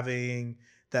they're having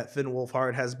that Finn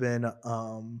Wolfhard has been,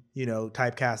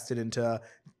 typecasted into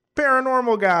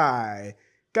paranormal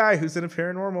guy who's in a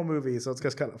paranormal movie. So it's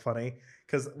just kind of funny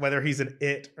because whether he's in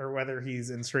It or whether he's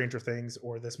in Stranger Things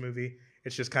or this movie,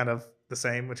 it's just kind of the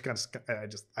same, which kind of I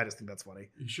just think that's funny.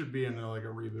 He should be in like a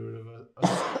reboot of it.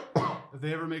 If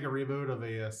they ever make a reboot of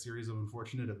a series of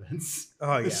unfortunate events,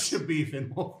 it should be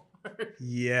Finn Wolfhard.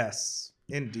 Yes,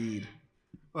 indeed.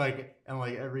 Like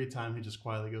every time he just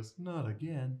quietly goes, "Not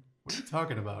again." What are you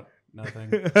talking about? Nothing.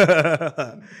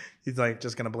 He's like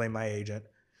just gonna blame my agent,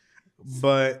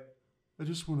 but. I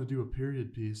just want to do a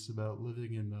period piece about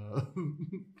living in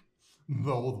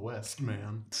the Old West,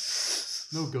 man.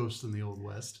 No ghosts in the Old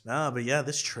West. Nah, but yeah,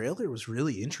 this trailer was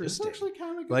really interesting. It's actually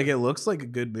kind of good. Like, it looks like a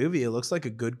good movie. It looks like a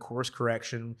good course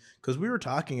correction. Because we were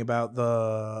talking about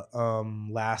the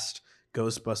last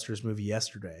Ghostbusters movie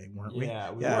yesterday, weren't we?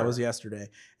 Yeah, it was yesterday.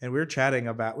 And we were having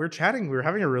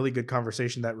a really good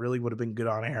conversation that really would have been good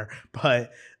on air.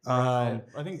 But I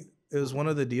think it was one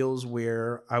of the deals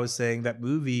where I was saying that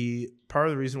movie, part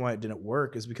of the reason why it didn't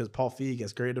work is because Paul Feig,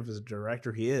 as great of a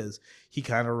director he is, he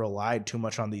kind of relied too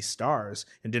much on these stars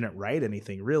and didn't write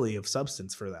anything really of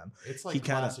substance for them. It's like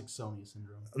classic Sony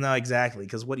syndrome. No, exactly.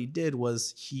 Because what he did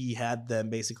was he had them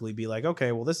basically be like,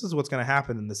 okay, well, this is what's going to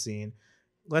happen in the scene.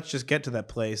 Let's just get to that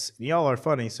place. Y'all are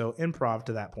funny, so improv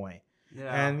to that point.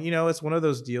 Yeah. And, it's one of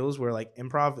those deals where like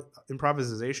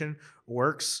improvisation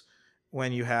works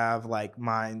when you have like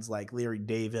minds like Larry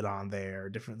David on there,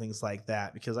 different things like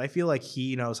that, because I feel like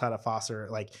he knows how to foster,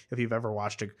 like if you've ever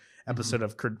watched an episode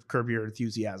of Curb Your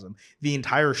Enthusiasm, the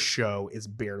entire show is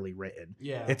barely written.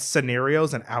 Yeah. It's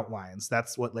scenarios and outlines.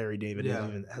 That's what Larry David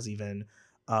has even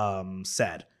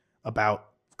said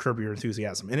about Curb Your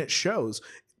Enthusiasm. And it shows,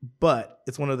 but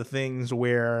it's one of the things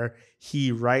where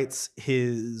he writes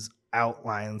his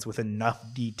outlines with enough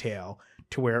detail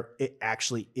to where it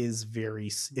actually is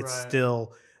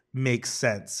still makes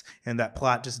sense, and that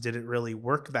plot just didn't really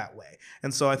work that way.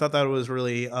 And so I thought that was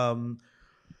really a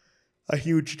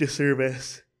huge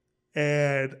disservice,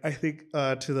 and I think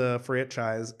to the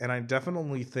franchise. And I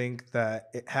definitely think that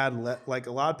it had like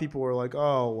a lot of people were like,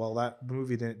 oh well, that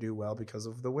movie didn't do well because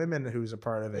of the women who's a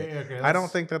part of it. Yeah, okay, I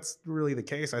don't think that's really the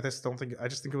case. I just think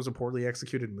it was a poorly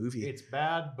executed movie. It's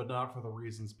bad, but not for the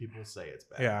reasons people say it's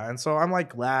bad. Yeah, and so I'm like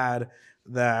glad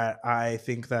that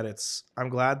I'm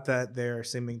glad that they're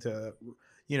seeming to,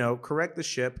 correct the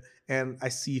ship. And I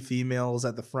see females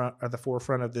at the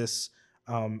forefront of this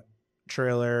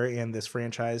trailer and this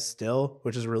franchise still,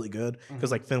 which is really good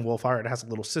because like Finn Wolfhard has a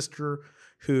little sister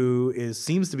who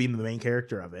seems to be the main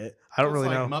character of it. I don't really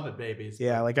know. Muppet babies.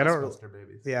 Yeah, like I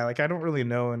don't really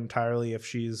know entirely if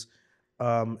she's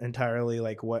entirely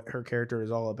like what her character is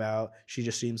all about. She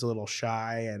just seems a little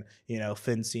shy, and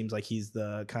Finn seems like he's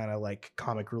the kind of like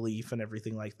comic relief and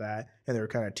everything like that, and they're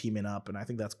kind of teaming up, and I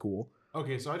think that's cool.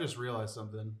 Okay, so I just realized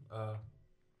something.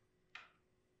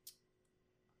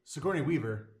 Sigourney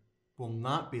Weaver will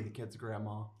not be the kid's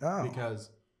grandma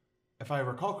because if I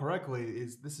recall correctly,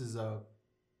 this is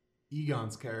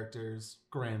Egon's character's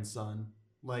grandson,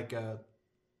 like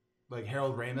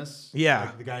Harold Ramis,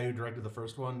 like the guy who directed the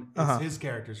first one, is his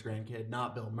character's grandkid,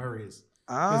 not Bill Murray's.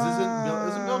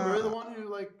 Isn't Bill Murray the one who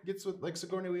like gets with like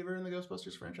Sigourney Weaver in the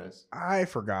Ghostbusters franchise? I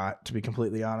forgot, to be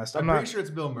completely honest. I'm pretty sure it's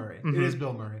Bill Murray. Mm-hmm. It is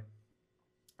Bill Murray.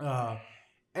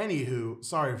 Anywho,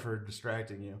 sorry for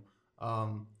distracting you.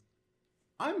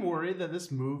 I'm worried that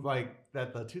this move, like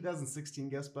that the 2016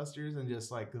 Ghostbusters and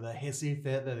just like the hissy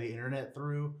fit that the internet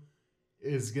threw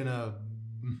is gonna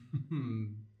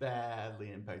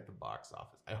badly impact the box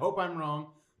office. I hope I'm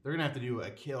wrong, they're gonna have to do a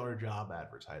killer job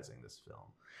advertising this film.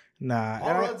 Nah,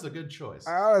 Paul Rudd's a good choice.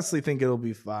 I honestly think it'll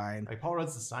be fine. Like Paul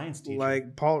Rudd's the science teacher.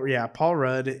 Like Paul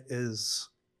Rudd is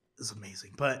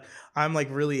amazing, but I'm like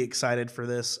really excited for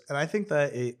this, and I think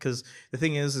that because the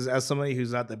thing is as somebody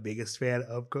who's not the biggest fan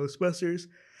of Ghostbusters,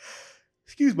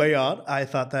 excuse my yawn, I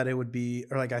thought that it would be,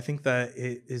 or like I think that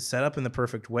it is set up in the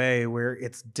perfect way where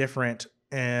it's different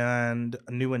and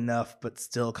new enough, but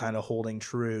still kind of holding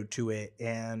true to it,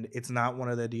 and it's not one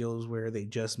of the deals where they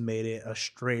just made it a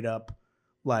straight up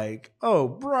like, oh,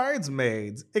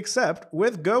 Bridesmaids, except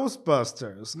with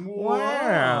Ghostbusters.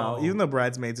 Wow. Even though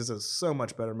Bridesmaids is a so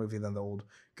much better movie than the old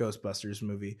Ghostbusters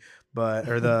movie,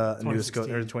 or the newest or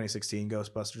the 2016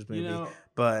 Ghostbusters movie.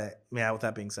 But yeah, with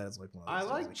that being said, it's like one of those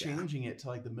I like changing it to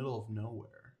like the middle of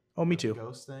nowhere. Oh, me too.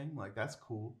 Ghost thing, like that's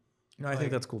cool. No, I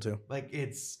think that's cool too. Like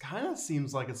it's kind of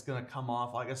seems like it's gonna come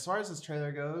off like as far as this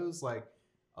trailer goes, like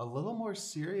a little more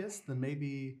serious than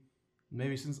maybe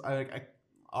since I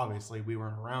obviously we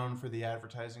weren't around for the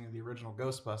advertising of the original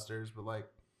Ghostbusters, but like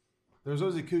there's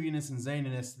always a kookiness and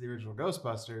zaniness to the original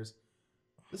Ghostbusters.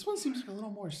 This one seems like a little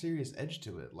more serious edge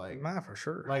to it, like nah, for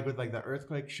sure. Like with like the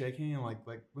earthquake shaking and like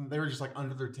when they were just like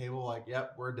under their table, like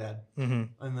yep, we're dead. And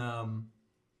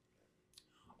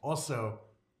also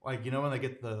like when they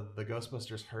get the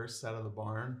Ghostbusters hearse out of the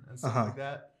barn and stuff like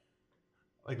that.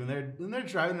 Like when they're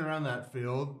driving around that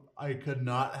field, I could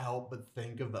not help but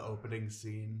think of the opening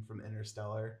scene from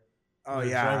Interstellar. Oh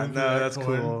yeah, no, that's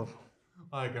cool.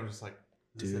 Like I'm just like,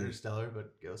 this is Interstellar,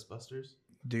 but Ghostbusters.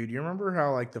 Dude, you remember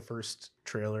how like the first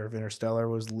trailer of Interstellar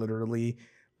was literally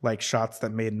like shots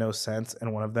that made no sense,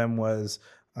 and one of them was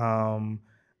Matthew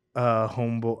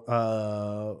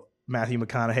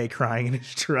McConaughey crying in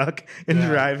his truck and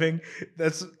driving.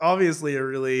 That's obviously a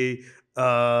really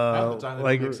half the time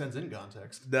it makes sense in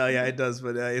context. No, yeah, it does,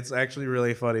 but it's actually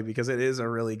really funny because it is a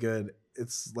really good.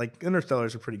 It's like Interstellar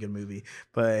is a pretty good movie,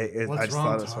 but I just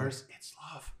thought it was it's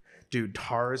love. Dude,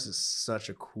 TARS is such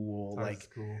a cool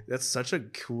that's such a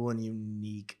cool and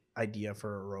unique idea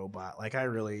for a robot. Like I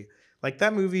really like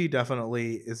that movie.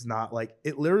 Definitely is not like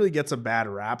it literally gets a bad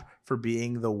rap for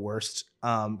being the worst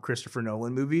Christopher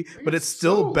Nolan movie, but it's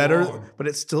still better. But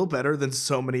it's still better than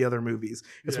so many other movies.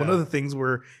 It's one of the things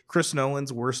where Chris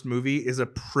Nolan's worst movie is a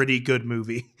pretty good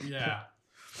movie. Yeah.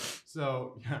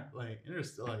 So yeah, like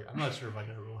Interstellar. Like, I'm not sure if I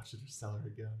can ever watch Interstellar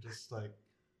again. Just like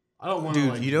I don't want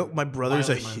to. Dude, like, my brother's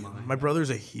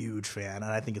a huge fan,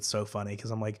 and I think it's so funny because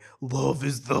I'm like, love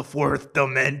is the fourth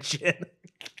dimension.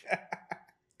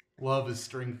 Love is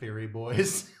string theory,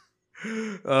 boys.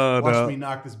 Watch me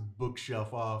knock this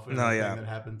bookshelf off. That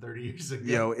happened 30 years ago.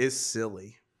 Yo, it's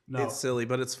silly. No. It's silly,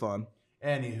 but it's fun.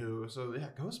 Anywho, so yeah,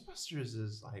 Ghostbusters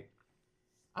is like,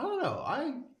 I don't know.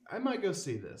 I might go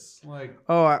see this. Like,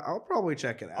 I'll probably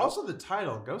check it out. Also, the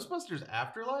title Ghostbusters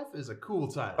Afterlife is a cool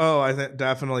title. Oh, I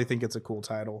definitely think it's a cool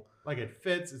title. Like it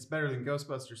fits. It's better than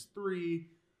Ghostbusters 3.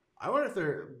 I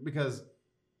wonder if because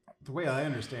the way I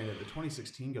understand it, the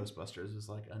 2016 Ghostbusters is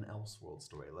like an Elseworld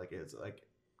story. Like it's like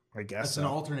I guess it's an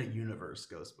alternate universe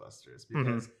Ghostbusters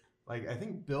because like I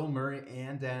think Bill Murray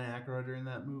and Dan Aykroyd are in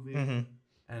that movie.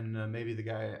 And maybe the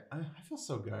guy, I feel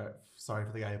sorry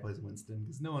for the guy who plays Winston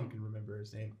because no one can remember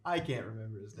his name. I can't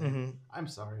remember his name. I'm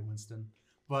sorry, Winston.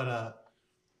 But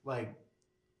like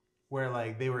where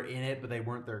like they were in it, but they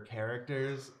weren't their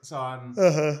characters. So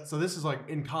so this is like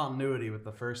in continuity with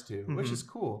the first two, which is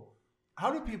cool.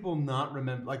 How do people not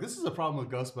remember? Like this is a problem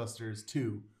with Ghostbusters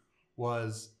 2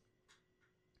 was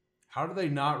how do they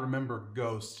not remember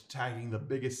Ghost tagging the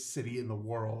biggest city in the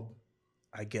world?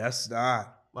 I guess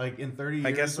not. Like in 30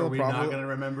 years, are we not going to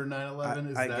remember 9/11?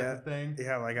 Is that the thing?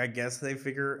 Yeah, like I guess they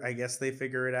figure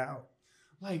it out.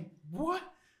 Like what?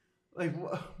 Like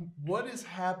what is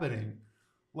happening?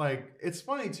 Like it's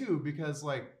funny too because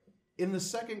like in the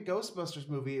second Ghostbusters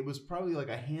movie, it was probably like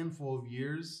a handful of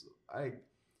years, like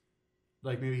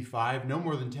maybe 5, no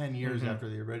more than 10 years after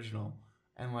the original,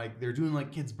 and like they're doing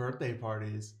like kids' birthday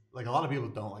parties. Like a lot of people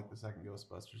don't like the second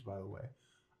Ghostbusters, by the way.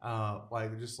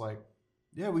 Like they're just like.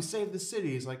 Yeah, we saved the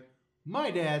city. He's like,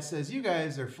 my dad says you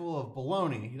guys are full of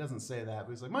baloney. He doesn't say that, but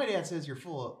he's like, my dad says you're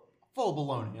full of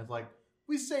baloney. It's like,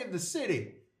 we saved the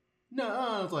city.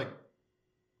 No, it's like,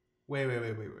 wait.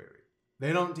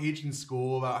 They don't teach in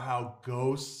school about how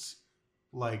ghosts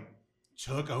like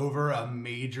took over a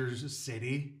major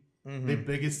city, the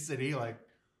biggest city. Like,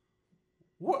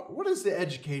 what is the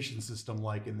education system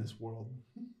like in this world?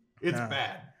 It's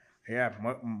bad. Yeah,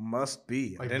 must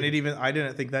be. Like I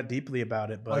didn't think that deeply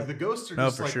about it, but like the ghosts are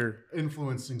just like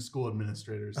influencing school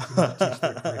administrators to not teach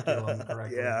their curriculum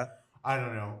correctly. Yeah, I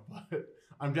don't know, but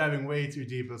I'm diving way too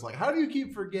deep. It's like, how do you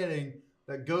keep forgetting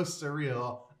that ghosts are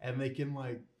real and they can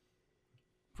like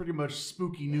pretty much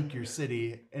spooky nuke your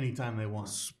city anytime they want.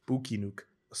 Spooky nuke.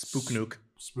 Spook nuke.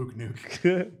 Spook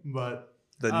nuke. But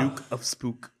The nuke of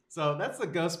spook. so that's the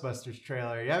Ghostbusters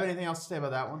trailer. You have anything else to say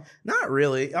about that one? Not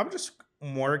really. I'm just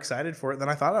more excited for it than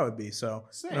I thought I would be. So,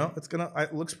 Same. you know,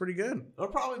 it looks pretty good. It'll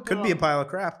probably Could be a pile of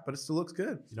crap, but it still looks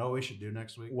good. You know what we should do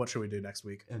next week? What should we do next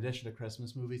week? In addition to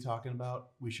Christmas movie talking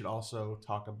about, we should also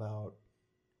talk about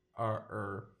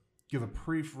or give a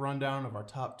brief rundown of our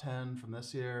top 10 from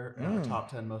this year and our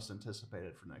top 10 most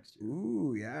anticipated for next year.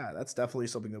 Ooh, yeah, that's definitely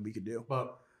something that we could do.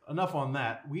 But enough on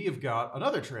that. We have got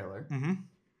another trailer. Mm-hmm.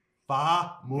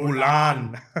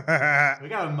 Mulan. We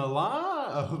got a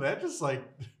Milan. Oh, that just like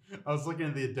I was looking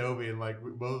at the Adobe and like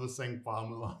we both of us saying Fa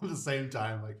Mulan at the same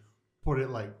time. Like put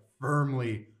it like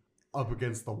firmly up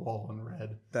against the wall in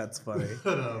red. That's funny.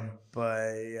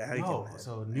 But yeah, no,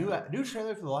 so new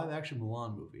trailer for the live action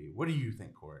Mulan movie. What do you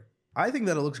think, Corey? I think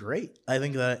that it looks great. I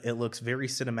think that it looks very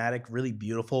cinematic, really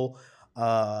beautiful.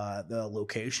 The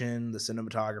location, the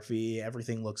cinematography,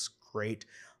 everything looks great.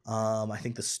 I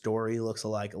think the story looks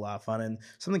like a lot of fun, and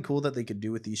something cool that they could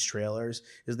do with these trailers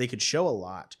is they could show a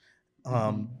lot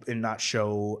and not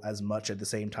show as much at the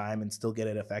same time and still get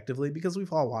it effectively, because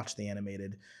we've all watched the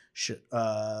animated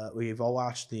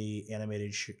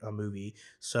movie,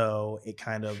 so it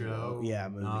kind of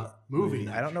movie.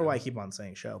 I don't know why I keep on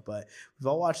saying show, but we've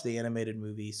all watched the animated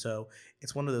movie, so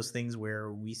it's one of those things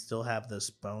where we still have the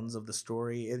bones of the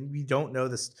story, and we don't know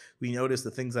this. We notice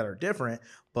the things that are different,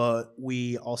 but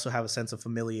we also have a sense of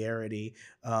familiarity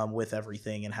with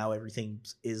everything and how everything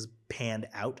is panned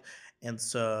out, and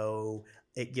so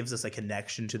it gives us a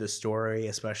connection to the story,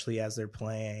 especially as they're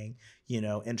playing, you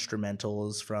know,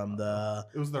 instrumentals from the.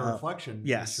 It was the Reflection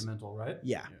instrumental, right?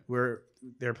 Yeah,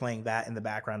 they're playing that in the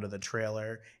background of the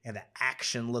trailer, and the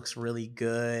action looks really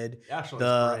good.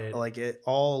 It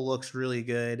all looks really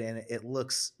good, and it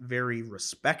looks very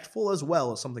respectful as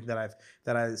well as something that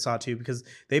I saw too, because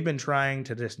they've been trying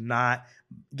to just not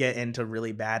get into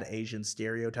really bad Asian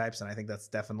stereotypes, and I think that's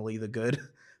definitely the good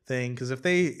thing, because if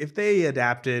they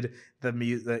adapted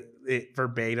it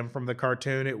verbatim from the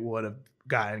cartoon, it would have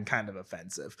gotten kind of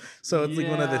offensive. So it's like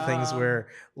one of the things where,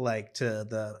 like, to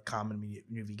the common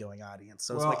movie going audience.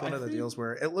 So it's like one of the deals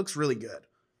where it looks really good.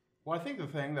 Well, I think the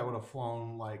thing that would have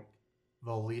flown like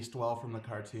the least well from the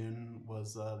cartoon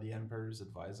was the Emperor's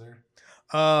Advisor.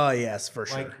 Yes, for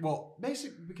sure. Like, well,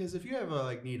 basically, because if you have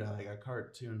need a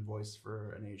cartoon voice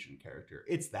for an Asian character,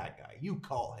 it's that guy. You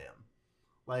call him.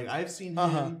 Like, I've seen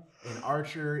him in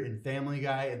Archer, in Family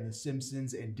Guy, in The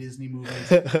Simpsons, in Disney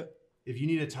movies. If you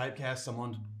need to typecast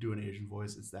someone to do an Asian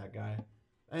voice, it's that guy.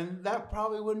 And that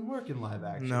probably wouldn't work in live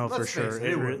action. No, for sure.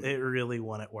 It really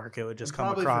wouldn't work. It would just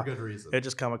come across for good reason. It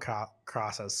just come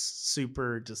across as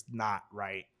super just not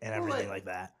right and everything like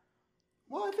that.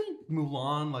 Well, I think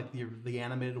Mulan, like the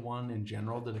animated one in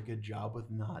general, did a good job with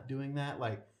not doing that.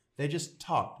 Like, they just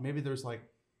talked. Maybe there's like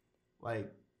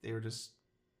they were just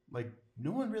like,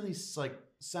 no one really like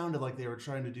sounded like they were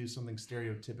trying to do something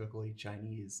stereotypically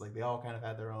Chinese. Like, they all kind of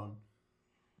had their own.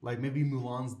 Like, maybe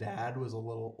Mulan's dad was a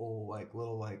little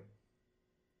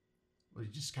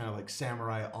just kind of like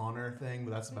samurai honor thing,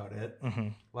 but that's about it. Mm-hmm.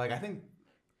 Like, I think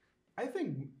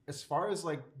as far as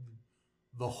like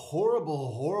the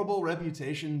horrible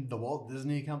reputation the Walt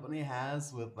Disney Company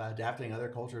has with adapting other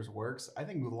cultures' works, I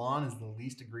think Mulan is the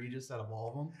least egregious out of all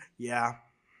of them. Yeah.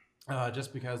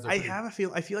 Just because I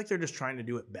feel like they're just trying to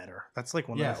do it better. That's like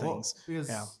one of the things. Because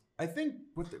I think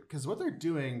what they're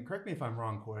doing, correct me if I'm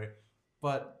wrong, Corey,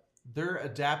 but they're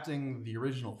adapting the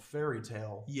original fairy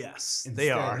tale. Yes, instead, they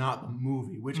are. Not the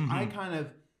movie, which I kind of,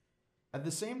 at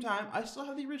the same time, I still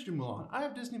have the original Mulan. I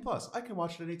have Disney Plus. I can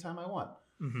watch it anytime I want.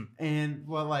 Mm-hmm. And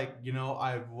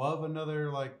I love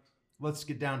another let's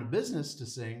get down to business to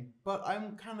sing, but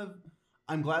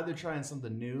I'm glad they're trying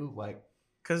something new,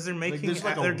 because they're making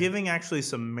they're giving actually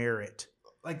some merit.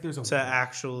 Like, there's to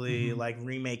actually like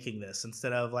remaking this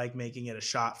instead of like making it a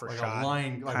shot for shot. A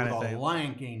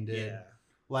Lion King did. Yeah.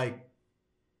 Like,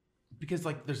 because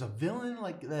like there's a villain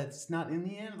that's not in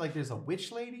the end. Like, there's a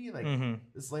witch lady. Like,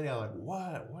 this lady, I'm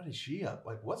like, what is she up?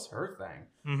 Like, what's her thing?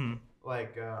 Mm-hmm.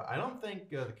 Like, I don't think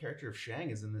the character of Shang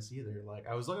is in this either. Like,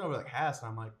 I was looking over the cast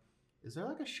and I'm like, is there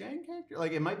like a Shang character?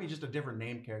 Like, it might be just a different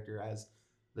name character as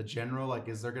the general. Like,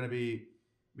 is there gonna be,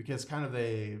 because kind of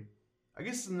I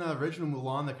guess in the original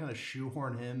Mulan, they kind of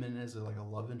shoehorn him in as a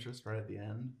love interest right at the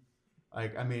end.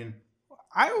 Like, I mean,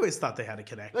 I always thought they had a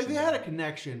connection. Like, they had a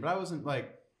connection, but I wasn't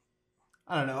like,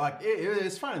 I don't know. Like,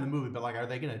 it's fine in the movie, but like, are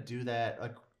they gonna do that?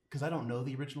 Like, because I don't know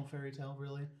the original fairy tale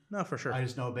really. No, for sure. I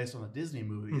just know it based on the Disney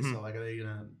movie. So like, are they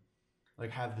gonna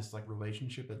like have this like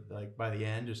relationship at, like by the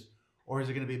end? Just or is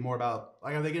it going to be more about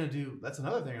like, are they going to do? That's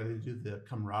another thing. Are they going to do the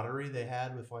camaraderie they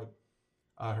had with like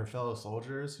her fellow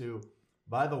soldiers? Who,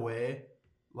 by the way,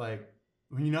 like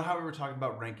you know how we were talking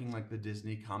about ranking like the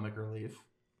Disney comic relief,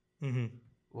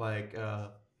 like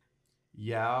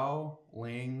Yao,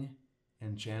 Ling,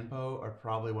 and Chanpo are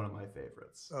probably one of my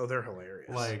favorites. Oh, they're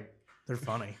hilarious. Like they're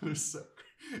funny.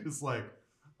 It's like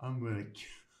I'm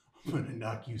gonna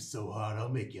knock you so hard I'll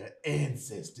make your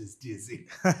ancestors dizzy.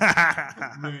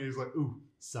 And then he's like, "Ooh,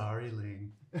 sorry,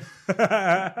 Ling."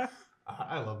 I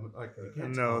love like they're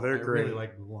I great. really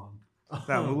like Mulan.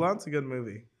 Mulan's a good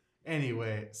movie.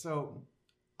 Anyway, so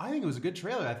I think it was a good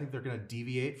trailer. I think they're gonna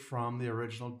deviate from the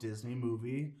original Disney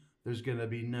movie. There's gonna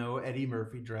be no Eddie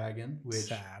Murphy dragon, which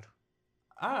Sad.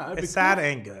 It's sad cool.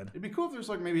 and good. It'd be cool if there's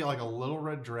like maybe like a little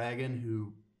red dragon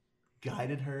who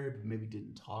guided her, but maybe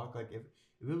didn't talk. Like if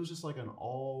it was just like an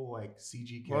all like CG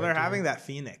character. Well, they're having that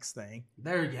Phoenix thing.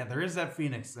 There is that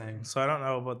Phoenix thing. So I don't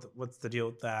know what's the deal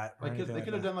with that. Like they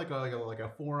could have done like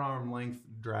a forearm length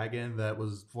dragon that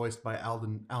was voiced by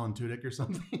Alan Tudyk or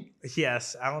something.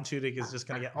 Yes, Alan Tudyk is just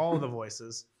gonna get all of the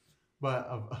voices. But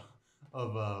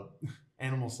of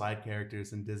animal side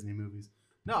characters in Disney movies.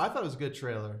 No, I thought it was a good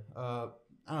trailer.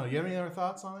 I don't know. You have any other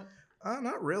thoughts on it?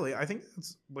 Not really. I think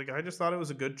it's like I just thought it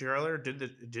was a good trailer. Did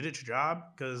its job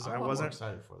because I wasn't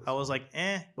excited for this. I was like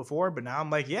before, but now I'm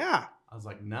like yeah. I was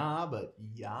like nah, but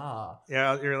yeah.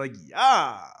 Yeah, you're like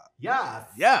yeah.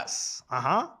 Yes.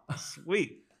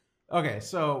 Sweet. Okay,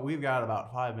 so we've got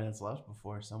about 5 minutes left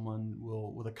before someone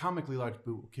will, with a comically large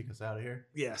boot, will kick us out of here.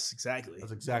 Yes, exactly.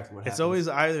 That's exactly what happens. It's always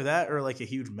either that or like a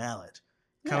huge mallet,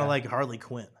 kind of like Harley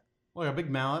Quinn. Like a big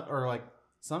mallet, or like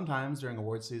sometimes during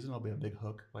awards season, it'll be a big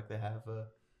hook, like they have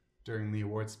during the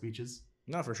awards speeches.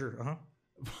 No, for sure.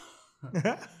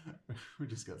 We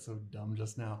just got so dumb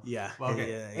just now. Yeah. Well,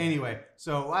 okay. Yeah. Anyway,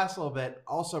 so last little bit,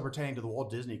 also pertaining to the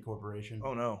Walt Disney Corporation.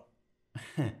 Oh no.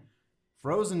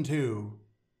 Frozen 2,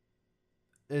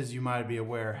 as you might be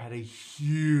aware, had a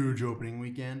huge opening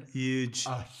weekend. Huge.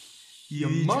 A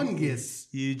humongous.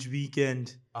 Huge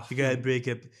weekend. We gotta break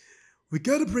up. We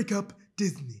gotta break up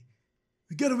Disney.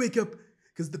 We gotta wake up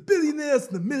because the billionaires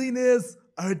and the millionaires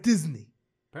are Disney.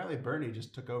 Apparently Bernie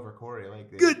just took over Corey.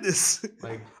 Goodness.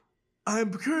 Like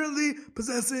I'm currently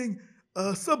possessing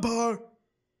a subpar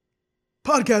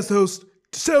podcast host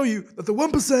to show you that the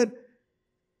 1%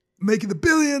 making the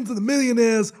billions and the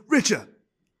millionaires richer.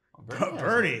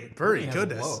 Bernie,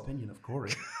 goodness. Has a low opinion of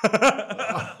Corey.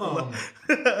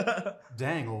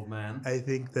 Dang, old man. I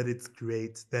think that it's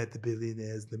great that the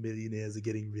billionaires and the millionaires are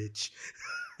getting rich.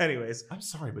 Anyways. I'm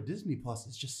sorry, but Disney Plus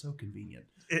is just so convenient.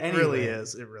 It really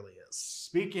is. It really is.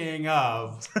 Speaking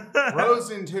of,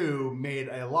 Frozen 2 made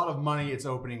a lot of money its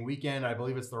opening weekend. I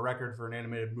believe it's the record for an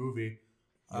animated movie,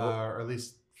 or at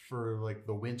least for like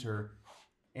the winter.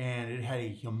 And it had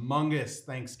a humongous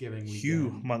Thanksgiving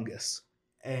weekend. Humongous.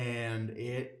 And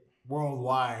it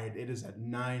worldwide, it is at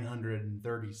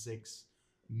 $936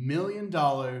 million,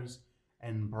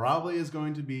 and probably is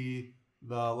going to be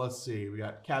the, let's see, we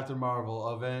got Captain Marvel,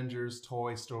 Avengers,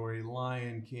 Toy Story,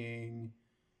 Lion King.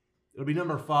 It'll be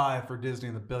number 5 for Disney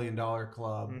in the $1 Billion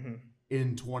Club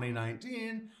in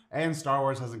 2019, and Star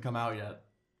Wars hasn't come out yet.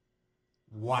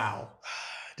 Wow.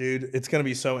 Dude, it's going to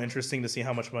be so interesting to see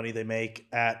how much money they make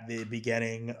at the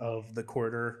beginning of the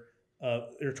quarter,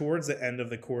 or towards the end of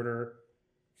the quarter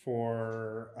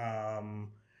for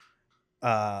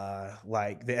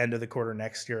like the end of the quarter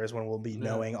next year is when we'll be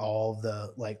knowing all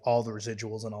the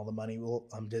residuals and all the money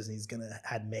Disney's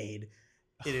had made.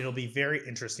 It'll be very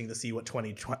interesting to see what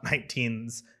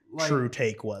 2019's true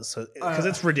take was, so because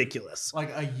it's ridiculous.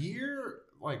 Like a year,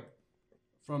 like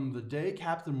from the day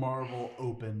Captain Marvel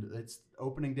opened, it's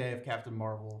opening day of Captain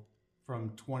Marvel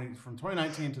from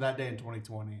 2019 to that day in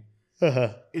 2020.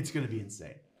 It's gonna be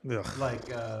insane. Ugh. Like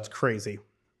it's crazy.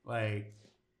 Like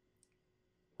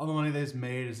all the money they've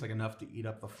made is like enough to eat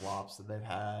up the flops that they've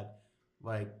had.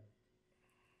 Like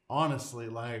honestly,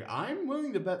 like I'm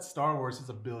willing to bet Star Wars hits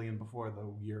 $1 billion before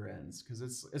the year ends because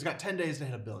it's got 10 days to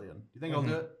hit $1 billion. Do you think I'll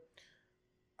do it?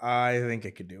 I think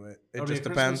it could do it. It just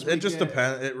depends. It just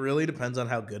depends. It really depends on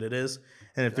how good it is,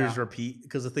 and if there's repeat.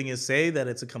 Because the thing is, say that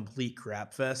it's a complete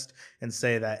crap fest, and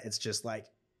say that it's just like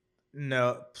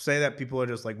say that people are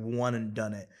just like one and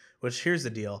done it. Which here's the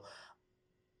deal: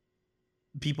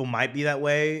 people might be that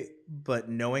way, but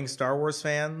knowing Star Wars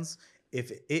fans, if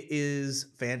it is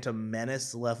Phantom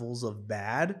Menace levels of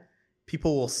bad,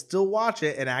 people will still watch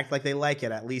it and act like they like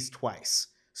it at least twice.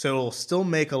 So it'll still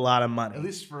make a lot of money. At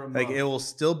least for a month. Like it will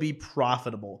still be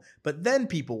profitable. But then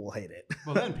people will hate it.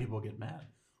 Well, then people get mad.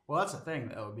 Well, that's the thing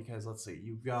though, because let's see,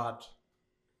 you've got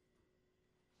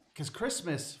because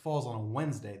Christmas falls on a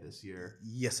Wednesday this year.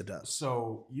 Yes, it does.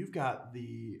 So you've got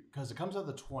because it comes out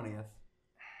the 20th.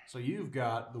 So you've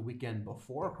got the weekend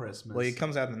before Christmas. Well, it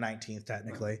comes out on the 19th,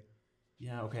 technically.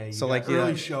 Yeah, okay. So,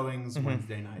 early showings Mhm.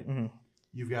 Wednesday night. Mm-hmm.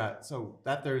 You've got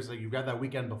that Thursday. You've got that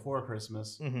weekend before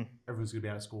Christmas. Mm-hmm. Everyone's gonna be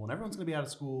out of school, and everyone's gonna be out of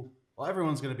school. Well,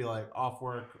 everyone's gonna be like off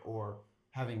work or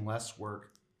having less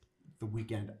work the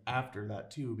weekend after that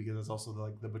too, because it's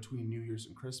also the between New Year's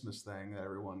and Christmas thing that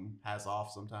everyone has off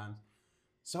sometimes.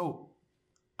 So,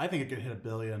 I think it could hit $1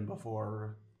 billion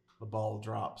before the ball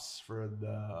drops for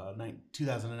the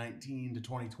 2019 to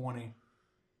 2020,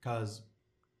 because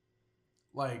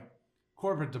like.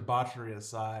 Corporate debauchery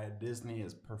aside, Disney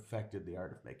has perfected the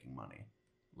art of making money.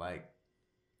 Like,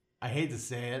 I hate to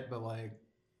say it, but like,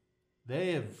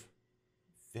 they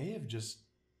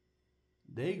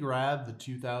grabbed the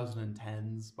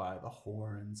 2010s by the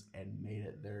horns and made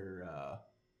it their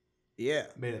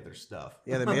stuff.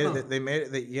 Yeah, they made it. They made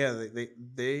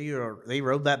it. They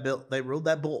rode that bill. They rode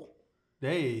that bull.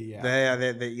 They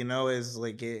is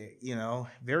like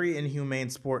very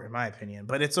inhumane sport in my opinion,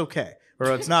 but it's okay,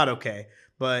 or it's not okay.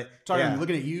 But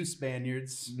looking at you,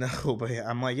 Spaniards. No, but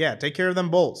I'm like, take care of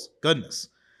them bulls. Goodness,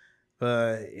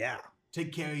 but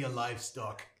take care of your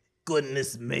livestock.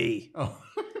 Goodness me. Oh.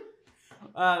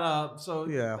 That's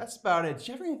about it. Do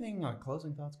you have anything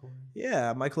closing thoughts, Corey?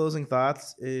 Yeah, my closing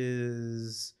thoughts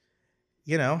is,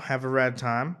 have a rad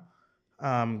time.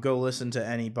 Go listen to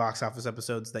any box office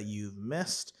episodes that you've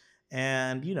missed,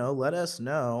 and let us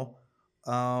know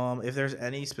if there's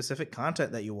any specific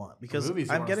content that you want, because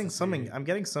I'm getting some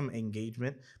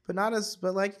engagement, but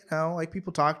like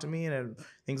people talk to me and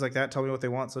things like that, tell me what they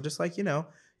want. So just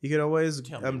you could always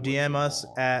DM us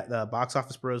at the Box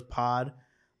Office Bros Pod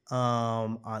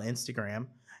on Instagram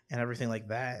and everything like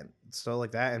that,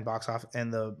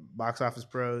 and the Box Office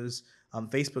Bros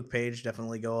Facebook page.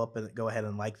 Definitely go ahead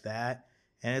and like that.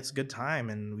 And it's a good time,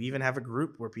 and we even have a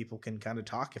group where people can kind of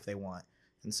talk if they want.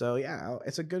 And so,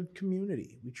 it's a good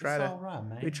community. We try to,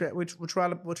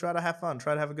 we'll try to have fun,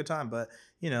 try to have a good time. But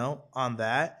on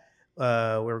that,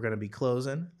 we're going to be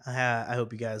closing. I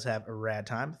hope you guys have a rad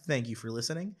time. Thank you for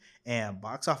listening, and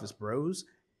Box Office Bros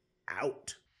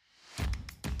out.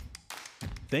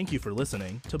 Thank you for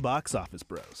listening to Box Office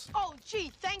Bros. Oh,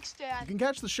 gee, thanks, Dad. You can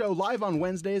catch the show live on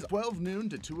Wednesdays, 12 noon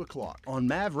to 2 o'clock on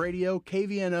MAV Radio,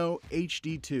 KVNO,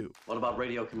 HD2. What about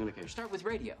radio communication? Start with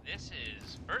radio. This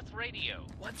is Earth Radio.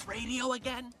 What's radio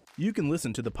again? You can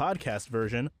listen to the podcast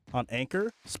version on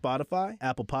Anchor, Spotify,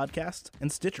 Apple Podcasts,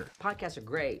 and Stitcher. Podcasts are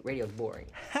great. Radio's boring.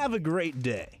 Have a great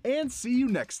day, and see you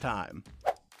next time.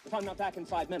 If I'm not back in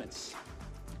 5 minutes,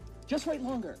 just wait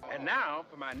longer. And now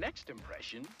for my next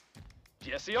impression,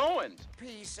 Jesse Owens.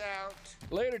 Peace out.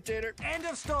 Later, Tater. End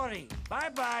of story.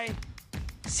 Bye-bye.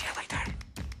 See you later.